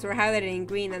my box were highlighted in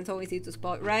green and so easy to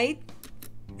spot, right?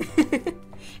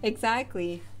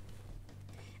 Exactly.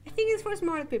 I think it's for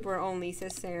smart people only,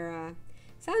 says Sarah.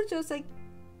 Sounds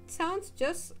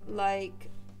just like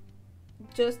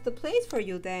just the place for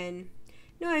you then.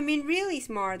 No, I mean really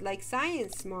smart, like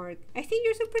science smart. I think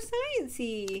you're super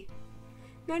sciencey.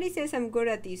 Maddie says I'm good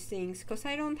at these things because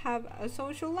I don't have a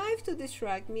social life to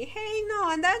distract me. Hey, no,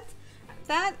 and that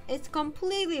is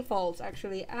completely false,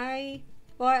 actually. I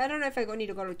don't know if I need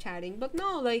to go to chatting, but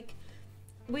no, like,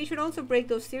 we should also break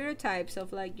those stereotypes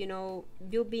of, like, you know,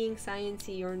 you being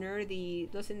sciencey or nerdy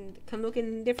can look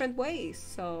in different ways,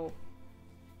 so...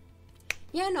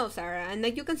 Yeah, no, Sarah, and,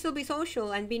 like, you can still be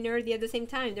social and be nerdy at the same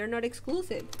time. They're not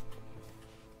exclusive.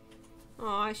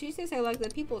 Aw, she says I like the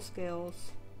people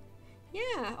skills.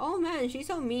 Yeah, oh man, she's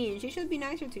so mean. She should be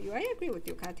nicer to you. I agree with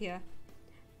you, Katya.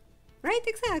 Right,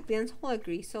 exactly, and so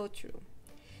agree, so true.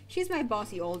 She's my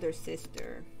bossy older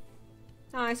sister.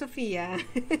 Ah, Sophia.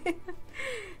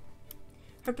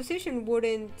 Her position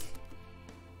wouldn't...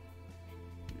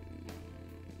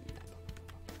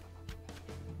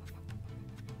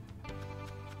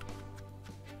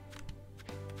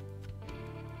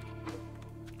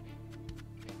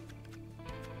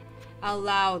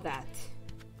 allow that.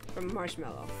 From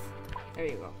Marshmallow. There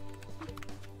you go.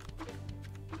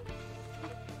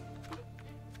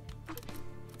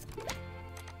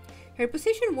 Her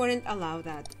position wouldn't allow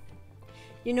that.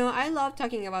 You know, I love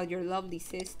talking about your lovely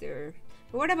sister.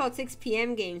 But what about 6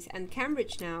 p.m. games and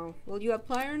Cambridge now? Will you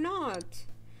apply or not?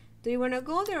 Do you want to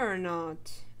go there or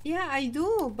not? Yeah, I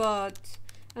do, but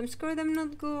I'm scared I'm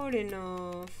not good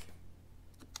enough.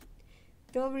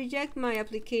 They'll reject my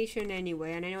application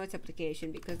anyway, and I know it's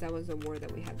application because that was the word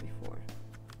that we had before.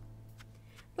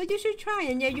 But you should try,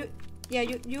 and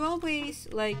you always,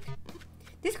 like,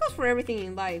 this goes for everything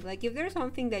in life. Like, if there's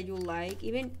something that you like,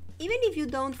 even if you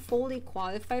don't fully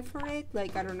qualify for it,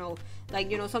 like, I don't know, like,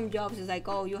 you know, some jobs is like,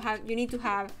 oh, you need to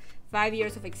have 5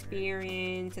 years of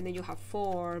experience, and then you have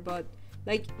 4, but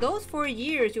like those 4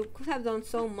 years you could have done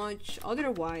so much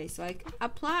otherwise. Like,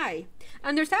 apply.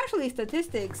 And there's actually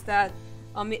statistics that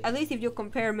at least if you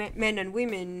compare men and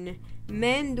women,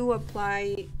 men do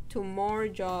apply to more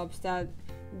jobs that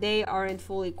they aren't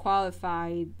fully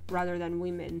qualified rather than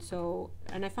women. So,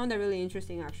 and I found that really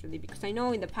interesting actually, because I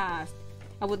know in the past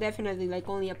I would definitely like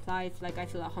only apply if like I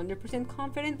feel 100%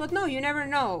 confident, but no, you never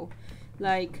know.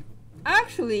 Like,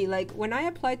 actually, like when I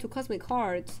applied to Cosmic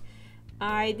Hearts,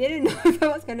 I didn't know if I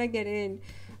was gonna get in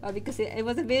because it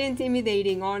was a bit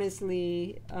intimidating,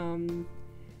 honestly.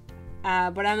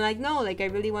 But I'm like, no, like I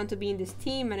really want to be in this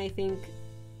team, and I think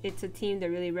it's a team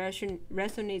that really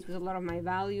resonates with a lot of my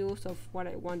values of what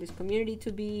I want this community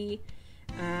to be.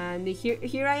 And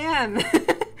here I am,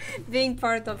 being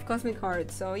part of Cosmic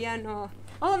Hearts. So yeah, no,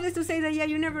 all of this to say that yeah,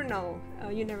 you never know,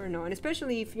 and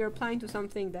especially if you're applying to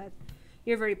something that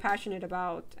you're very passionate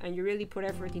about and you really put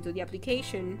effort into the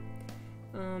application,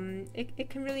 it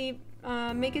can really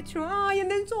make it through.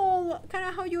 And then Soul, kind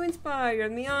of how you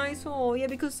inspired me. Soul, yeah,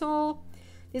 because Soul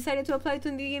decided to apply to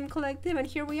the Game Collective, and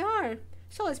here we are.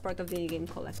 So it's part of the game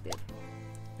collective.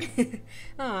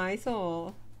 I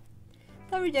saw.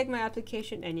 They'll reject my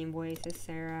application anyway, says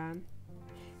Sarah.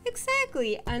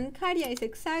 Exactly, and Katya is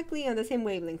exactly on the same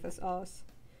wavelength as us.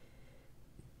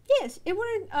 Yes, it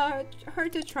wouldn't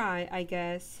hurt to try, I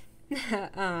guess.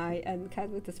 And Kat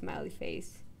with a smiley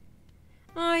face.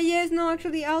 Yes, no,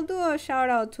 actually, I'll do a shout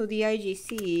out to the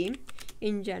IGC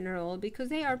in general because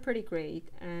they are pretty great.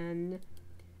 And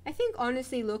I think,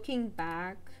 honestly, looking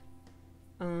back,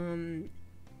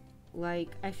 like,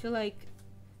 I feel like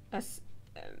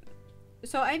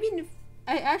so I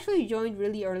actually joined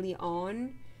really early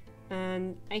on,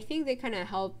 and I think they kind of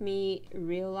helped me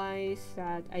realize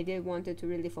that I did wanted to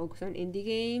really focus on indie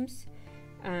games,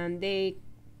 and they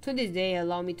to this day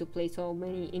allow me to play so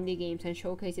many indie games and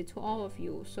showcase it to all of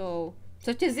you. So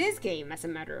such as this game, as a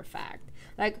matter of fact,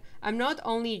 like, I'm not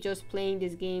only just playing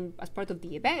this game as part of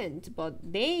the event, but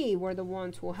they were the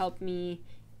ones who helped me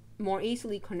more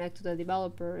easily connect to the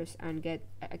developers and get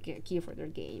a key for their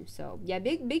game. So yeah,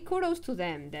 big kudos to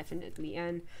them, definitely.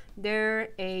 And they're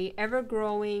a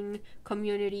ever-growing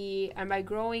community, and by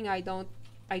growing I do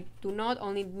not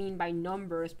only mean by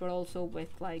numbers, but also with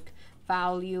like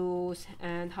values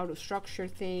and how to structure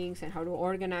things and how to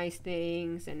organize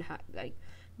things, and how, like,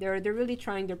 they're really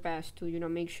trying their best to, you know,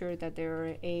 make sure that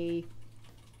they're a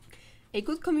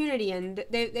good community, and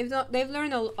they've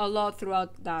learned a lot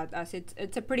throughout that, as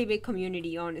it's a pretty big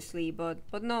community, honestly.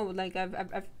 But no, like,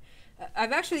 I've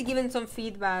actually given some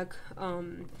feedback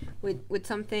with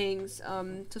some things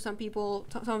to some people,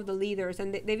 some of the leaders,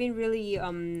 and they've been really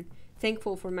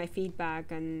thankful for my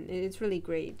feedback, and it's really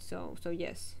great. So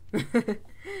yes.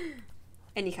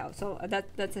 Anyhow, so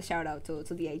that's a shout out to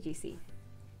the IGC.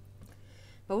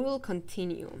 But we will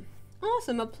continue.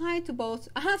 Awesome, apply to both.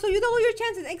 So you double your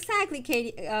chances. Exactly,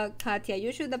 Katya.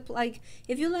 You should apply.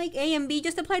 If you like A and B,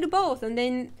 just apply to both. And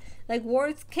then, like,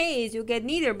 worst case, you get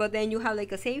neither, but then you have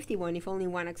like a safety one if only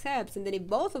one accepts. And then if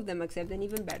both of them accept, then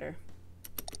even better.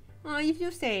 Oh, if you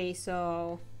say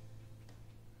so.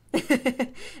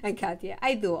 And Katya,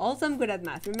 I do. Also, I'm good at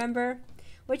math. Remember?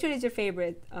 Which one is your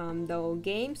favorite, though?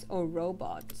 Games or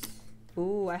robots?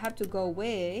 Ooh, I have to go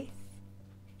with...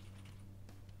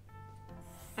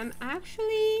 I'm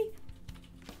actually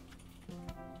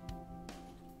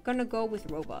gonna go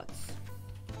with robots.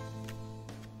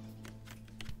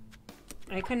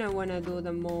 I kind of want to do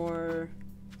the more,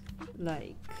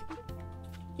 like,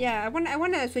 yeah, I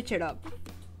want to switch it up.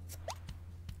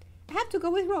 I have to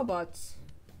go with robots.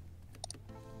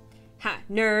 Ha,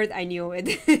 nerd, I knew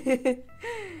it.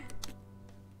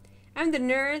 I'm the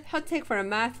nerd, hot take for a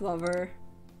math lover.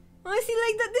 Honestly,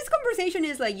 like, this conversation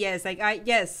is like, yes, like,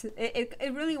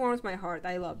 it really warms my heart.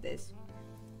 I love this.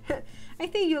 I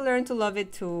think you learn to love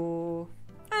it too.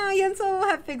 Ah, Yenso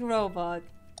have picked robot.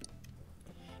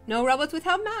 No robots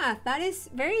without math. That is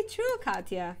very true,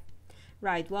 Katya.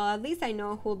 Right, well, at least I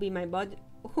know who'll be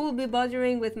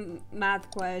bothering with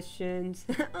math questions.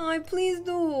 Oh, please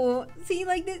do. See,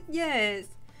 like this, yes.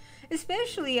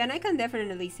 Especially, and I can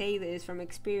definitely say this from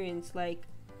experience, like,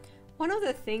 one of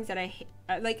the things that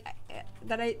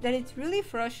that it's really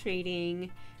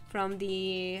frustrating from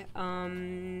the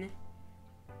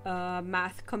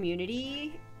math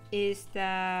community is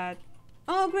that,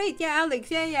 oh great, yeah,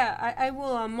 Alex, yeah, I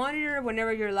will monitor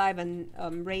whenever you're live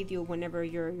and rate you whenever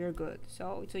you're good.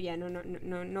 So yeah,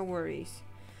 no worries,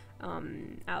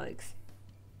 Alex.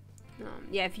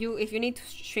 Yeah, if you need to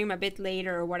stream a bit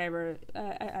later or whatever,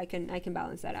 I can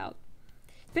balance that out.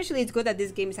 Especially, it's good that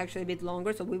this game is actually a bit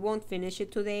longer, so we won't finish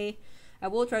it today. I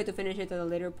will try to finish it at a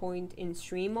later point in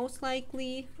stream, most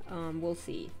likely. We'll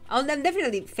see. I'm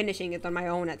definitely finishing it on my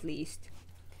own, at least.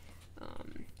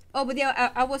 Oh, but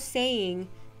yeah, I was saying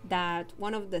that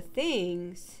one of the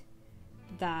things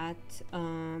that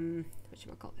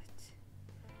whatchamacallit?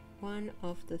 One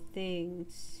of the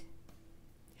things,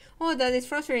 oh, that is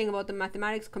frustrating about the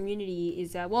mathematics community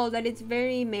is that, well, that it's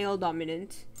very male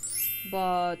dominant.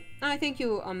 But I thank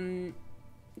you,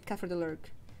 Cat for the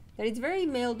lurk. That it's very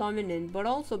male dominant, but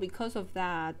also because of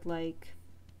that, like,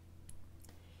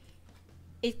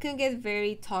 it can get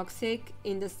very toxic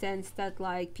in the sense that,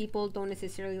 like, people don't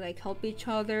necessarily like help each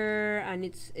other, and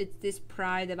it's this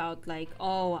pride about, like,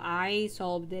 oh, I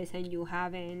solved this and you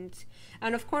haven't.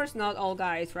 And of course, not all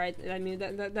guys, right? I mean,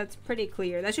 that's pretty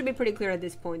clear. That should be pretty clear at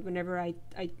this point whenever I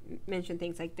mention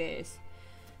things like this.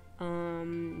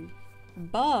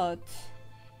 But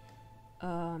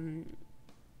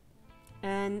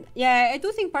and yeah, I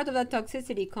do think part of that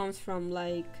toxicity comes from,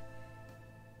 like,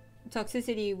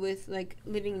 toxicity with, like,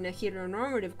 living in a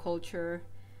heteronormative culture,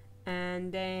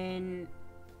 and then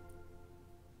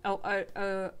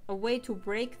a way to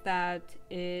break that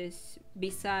is,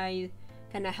 beside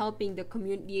kind of helping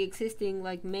the existing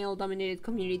like male dominated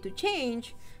community to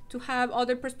change, to have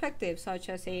other perspectives, such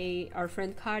as our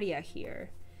friend Katia here,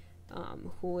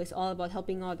 who is all about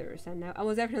helping others. And I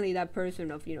was definitely that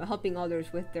person of, helping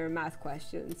others with their math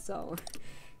questions. So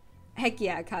heck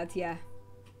yeah, Katia.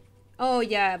 Oh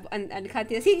yeah, and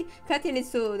Katia, see, Katia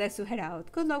needs to head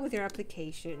out. Good luck with your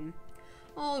application.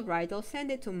 All right, I'll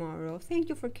send it tomorrow. Thank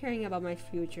you for caring about my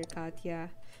future, Katia.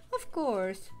 Of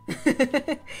course.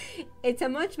 It's a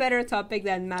much better topic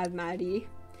than Mad Maddie.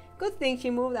 Good thing she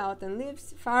moved out and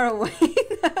lives far away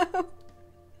now.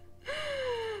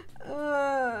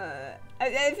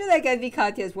 I feel like I'd be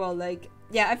Katia as well. Like,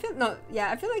 I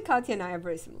feel like Katia and I are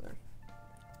very similar.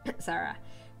 Sarah.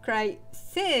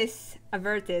 Crisis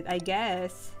averted, I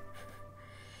guess.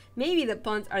 Maybe the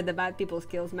puns are the bad people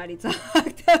skills Maddie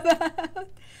talked about.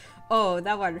 Oh,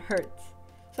 that one hurt.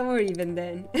 So we're even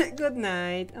then. Good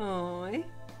night. Aww.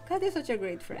 Kat is such a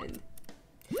great friend.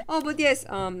 Oh, but yes,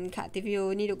 Kat, if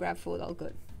you need to grab food, all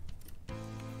good.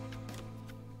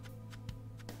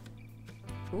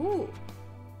 Ooh.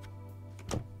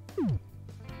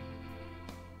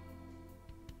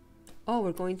 Oh,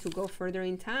 we're going to go further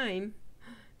in time.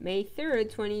 May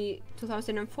 3rd,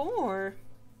 2004.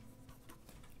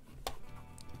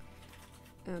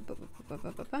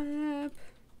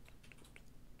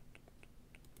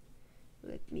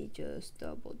 Let me just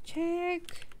double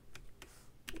check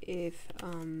if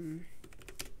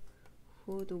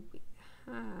who do we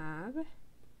have?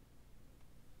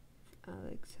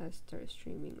 Alex has started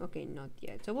streaming. Okay, not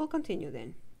yet. So we'll continue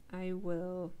then. I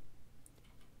will.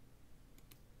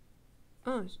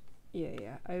 Oh,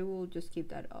 yeah. I will just keep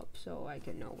that up so I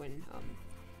can know when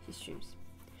he streams.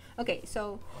 Okay,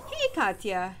 so hey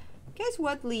Katia. Guess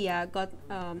what? Leah got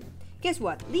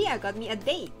me a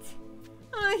date.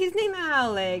 His name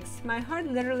Alex. My heart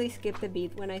literally skipped a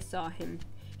beat when I saw him.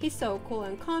 He's so cool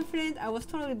and confident. I was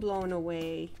totally blown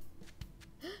away.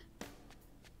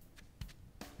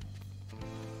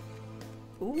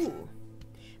 Ooh.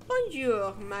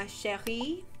 Bonjour, ma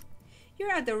chérie.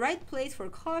 You're at the right place for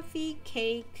coffee,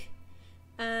 cake,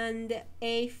 and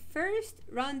a first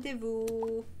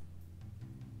rendezvous.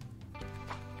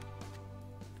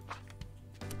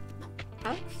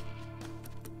 Alex?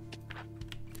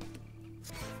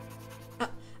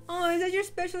 Oh, is that your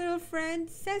special little friend?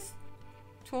 Says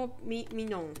top me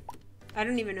no. I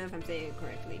don't even know if I'm saying it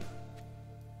correctly.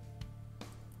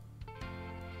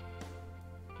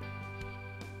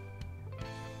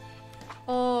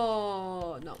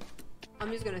 Oh no.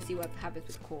 I'm just gonna see what happens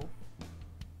with Cole.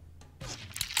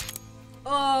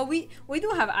 Oh, we do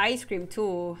have ice cream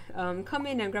too. Come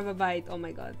in and grab a bite. Oh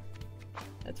my god.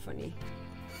 That's funny.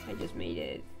 I just made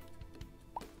it.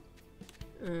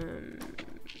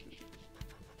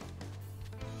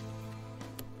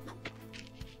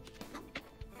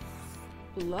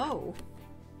 Low.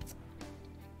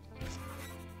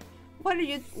 What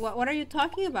are you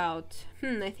talking about?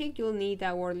 I think you'll need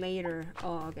that word later.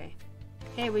 Oh, okay.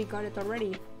 Hey, we got it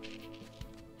already.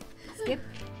 Skip.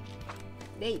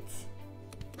 Dates.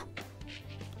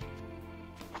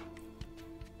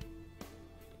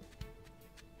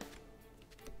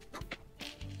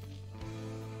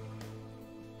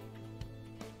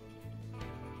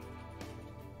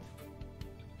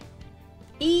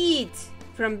 Eat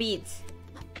from Beats.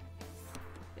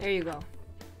 There you go.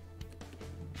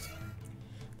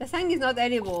 The sang is not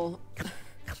edible.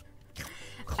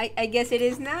 I guess it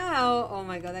is now. Oh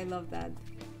my god, I love that.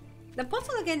 The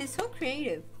puzzle again is so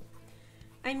creative.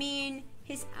 I mean,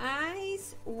 his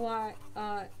eyes. What?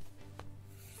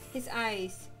 His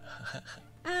eyes.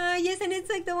 Yes, and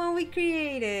it's like the one we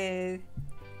created.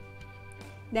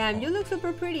 Damn, you look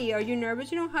super pretty. Are you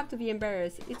nervous? You don't have to be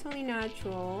embarrassed. It's only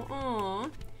natural.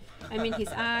 Aww. I mean, his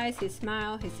eyes, his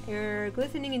smile, his hair,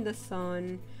 glistening in the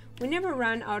sun. We never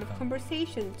ran out of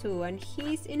conversation too, and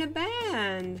he's in a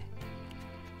band.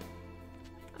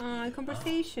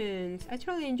 Conversations. I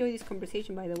totally enjoy this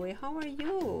conversation, by the way. How are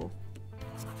you?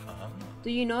 Do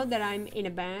you know that I'm in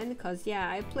a band? Cause yeah,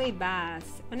 I play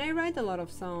bass and I write a lot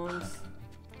of songs.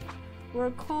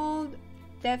 We're called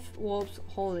Deaf Wolves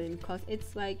Holland cause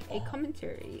it's like a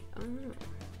commentary.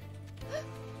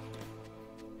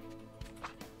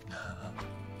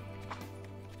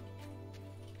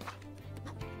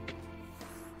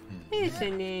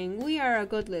 Listening. We are a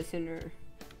good listener.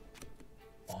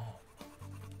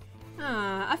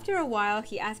 After a while,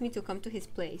 he asked me to come to his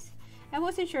place. I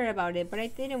wasn't sure about it, but I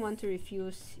didn't want to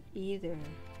refuse either.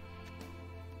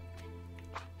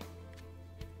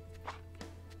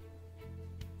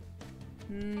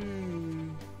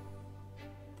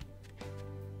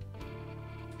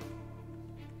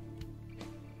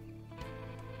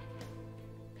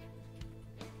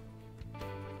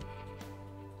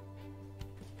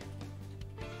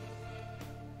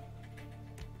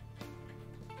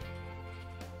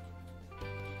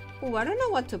 Oh, I don't know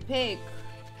what to pick.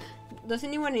 Does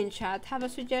anyone in chat have a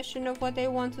suggestion of what they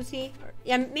want to see? Or,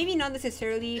 yeah, maybe not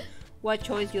necessarily what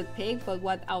choice you'd pick, but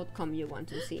what outcome you want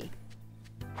to see.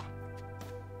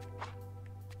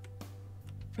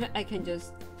 I can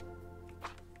just...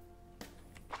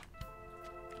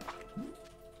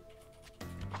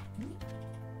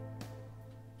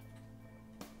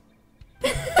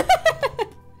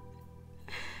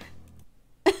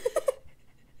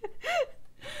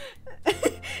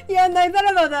 Yeah, no, I thought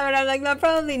about that, but I'm like, no,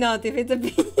 probably not if it's a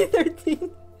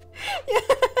PG-13. Yeah,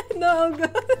 no,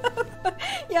 God.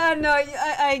 Yeah, no,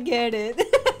 I get it.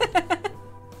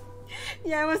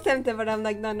 Yeah, I was tempted, but I'm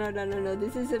like, no,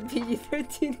 this is a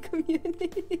PG-13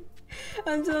 community.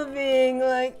 I'm still being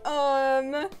like,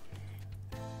 oh,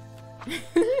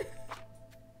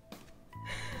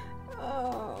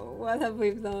 what have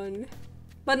we done?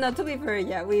 But not to be fair,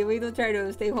 yeah, we do try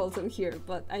to stay wholesome here,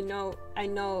 but I know,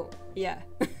 yeah.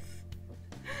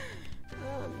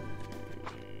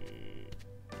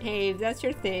 Hey, if that's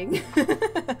your thing.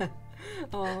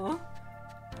 Aww.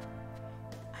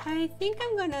 I think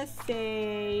I'm gonna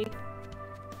say...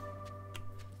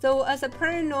 So, as a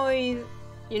paranoid,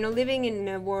 you know, living in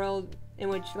a world in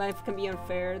which life can be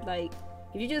unfair, like,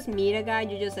 if you just meet a guy,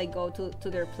 you just, like, go to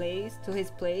their place, to his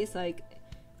place, like,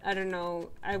 I don't know,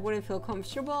 I wouldn't feel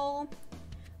comfortable.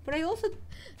 But I also,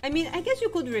 I mean, I guess you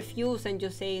could refuse and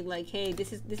just say, like, hey,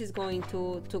 this is going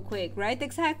too quick, right?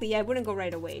 Exactly, yeah, I wouldn't go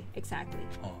right away, exactly.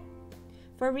 Oh.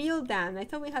 For real, Dan, I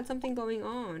thought we had something going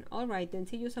on. Alright, then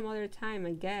see you some other time,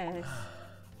 I guess.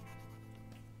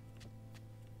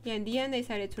 Yeah, in the end, I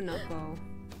decided to not go.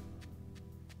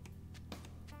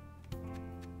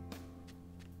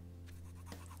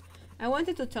 I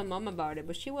wanted to tell Mom about it,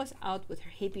 but she was out with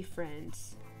her hippie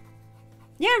friends.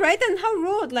 Yeah, right? And how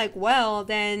rude. Like, well,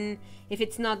 then if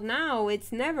it's not now,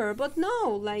 it's never. But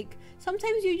no, like,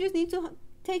 sometimes you just need to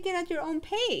take it at your own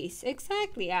pace.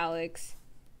 Exactly, Alex.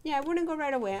 Yeah, I wouldn't go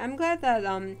right away. I'm glad that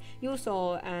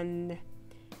Yuso and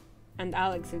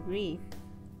Alex agree.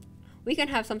 We can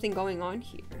have something going on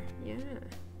here. Yeah.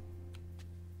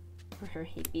 For her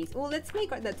hippies. Oh, let's make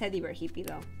the teddy bear hippie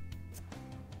though.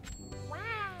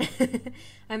 Wow.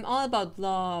 I'm all about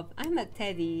love. I'm a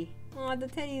teddy. Oh, the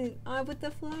teddy with the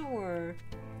flower.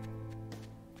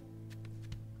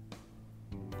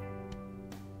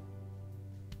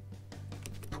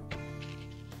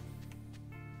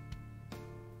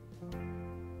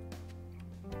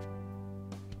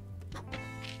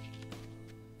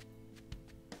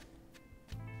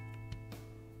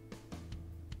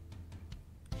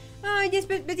 Yes,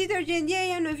 but detergent,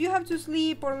 yeah, no, if you have to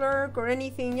sleep or lurk or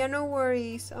anything, yeah, no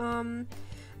worries.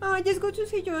 Just good to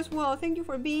see you as well. Thank you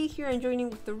for being here and joining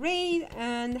with the raid,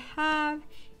 and have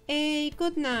a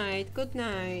good night. Good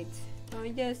night. Oh,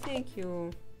 yes, thank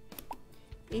you.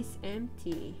 It's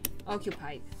empty.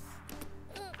 Occupied.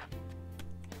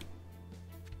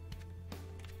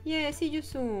 Yeah, see you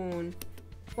soon.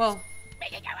 Well,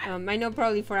 I know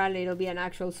probably for Ale it'll be an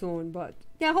actual soon, but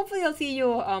yeah, hopefully I'll see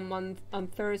you on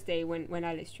Thursday when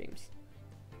Ale streams.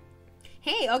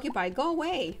 Hey, Occupied, go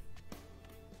away.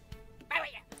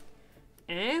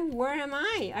 Where am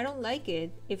I? I don't like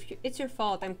it. If it's your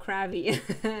fault, I'm crabby.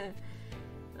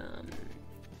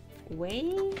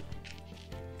 Way.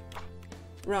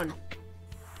 Run.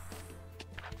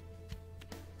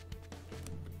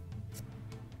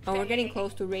 Oh, we're getting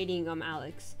close to raiding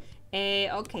Alex.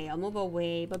 Okay, I'll move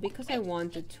away, but because I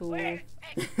wanted to.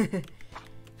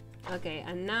 Okay,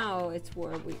 and now it's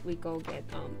where we go get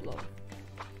Blow.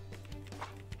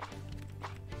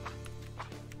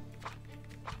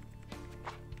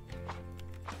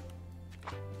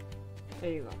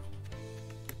 There you go.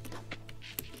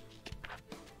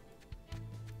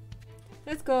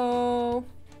 Let's go.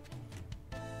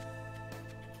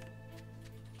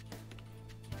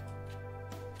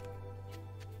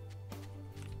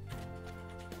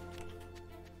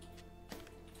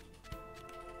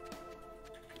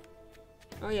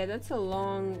 Oh yeah, that's a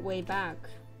long way back.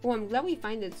 Oh, I'm glad we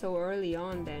find it so early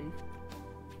on then.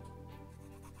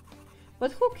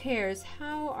 But who cares?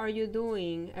 How are you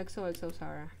doing? XOXO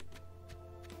Sarah.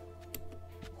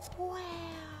 Wow.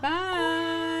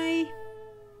 Bye!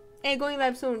 Hey, going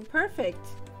live soon. Perfect!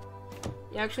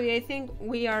 Actually, I think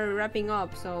we are wrapping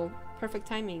up, so perfect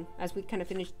timing as we kind of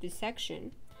finish this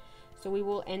section. So we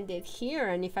will end it here,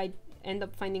 and if I end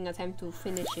up finding a time to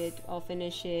finish it, I'll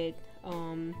finish it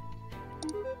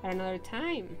at another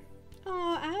time.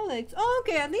 Oh, Alex. Oh,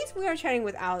 okay, at least we are chatting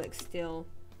with Alex still.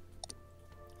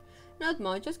 Not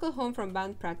much, just got home from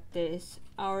band practice.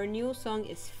 Our new song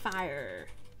is Fire.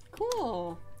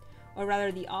 Cool. Or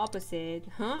rather the opposite.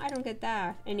 Huh? I don't get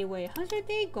that. Anyway, how's your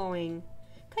day going?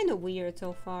 Kind of weird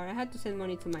so far. I had to send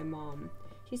money to my mom.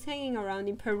 She's hanging around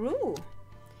in Peru.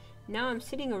 Now I'm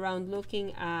sitting around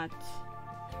looking at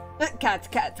cats.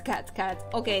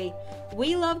 Okay,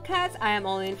 we love cats. I am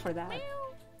all in for that.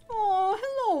 Oh,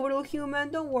 hello, little human.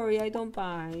 Don't worry, I don't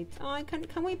bite. Oh,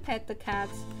 can we pet the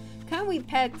cats? Can we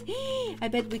pet? I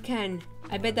bet we can.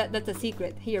 I bet that's a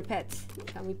secret. Here, pets.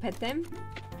 Can we pet them?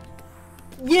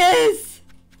 Yes!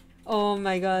 Oh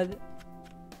my god.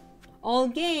 All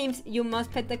games, you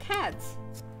must pet the cats.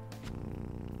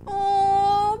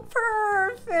 Oh,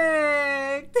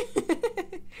 perfect!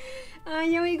 Ah,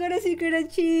 yeah, we got a secret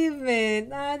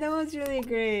achievement. Ah, that was really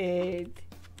great.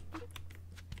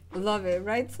 Love it,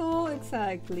 right, Soul?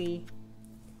 Exactly.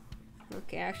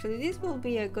 Okay, actually, this will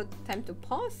be a good time to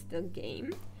pause the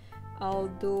game. I'll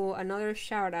do another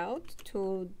shout out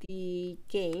to the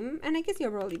game, and I guess the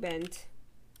overall event.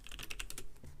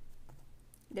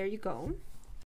 There you go.